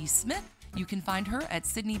Sydney V. Smith. You can find her at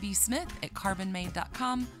Sydney V. Smith at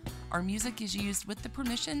carbonmade.com. Our music is used with the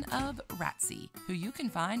permission of Ratsy, who you can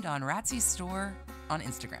find on Ratsy's store on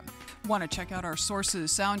Instagram. Want to check out our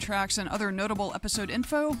sources, soundtracks, and other notable episode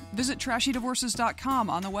info? Visit trashydivorces.com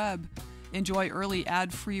on the web. Enjoy early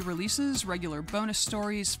ad-free releases, regular bonus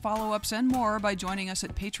stories, follow-ups, and more by joining us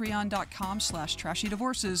at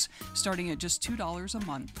patreon.com/trashydivorces, starting at just $2 a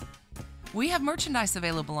month. We have merchandise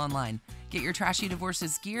available online. Get your Trashy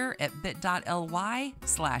Divorces gear at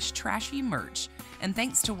bit.ly/trashymerch. And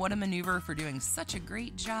thanks to What a Maneuver for doing such a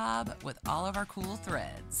great job with all of our cool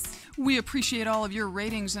threads. We appreciate all of your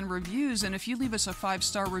ratings and reviews, and if you leave us a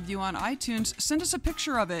 5-star review on iTunes, send us a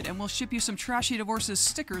picture of it and we'll ship you some Trashy Divorces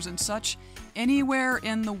stickers and such anywhere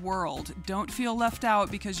in the world. Don't feel left out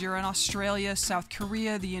because you're in Australia, South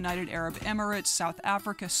Korea, the United Arab Emirates, South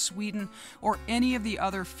Africa, Sweden, or any of the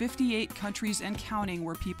other 58 countries and counting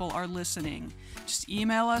where people are listening. Just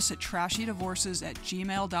email us at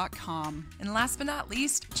trashydivorces@gmail.com. And last but not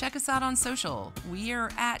least, check us out on social. We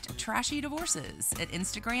are at Trashy Divorces at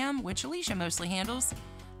Instagram, which Alicia mostly handles,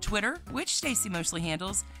 Twitter, which Stacy mostly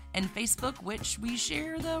handles, and Facebook, which we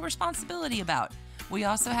share the responsibility about. We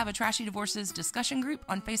also have a Trashy Divorces discussion group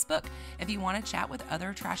on Facebook if you want to chat with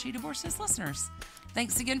other Trashy Divorces listeners.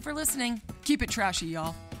 Thanks again for listening. Keep it trashy,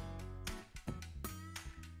 y'all.